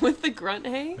 With the grunt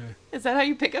hey? Is that how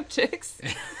you pick up chicks?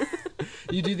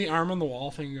 You do the arm on the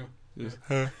wall thing. And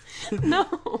go,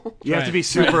 No. You have to be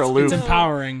super aloof. It's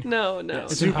empowering. No.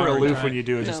 It's Super empowering, aloof right. when you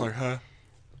do it, just No. like, huh?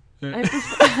 I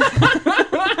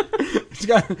prefer-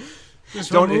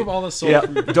 Just Don't remove all the soul. Yeah,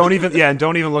 From don't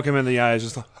even look him in the eyes.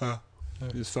 Just like, huh?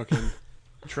 Just fucking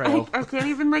trail. I can't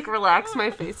even like relax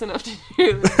my face enough to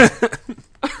do this.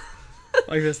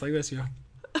 like this. Yeah.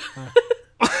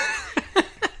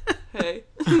 Hey.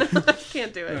 No, I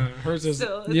can't do it. Hers is.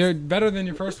 Still, it's- You're better than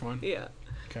your first one. Yeah.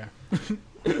 Okay.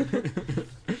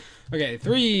 Okay.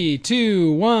 3,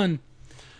 2, 1.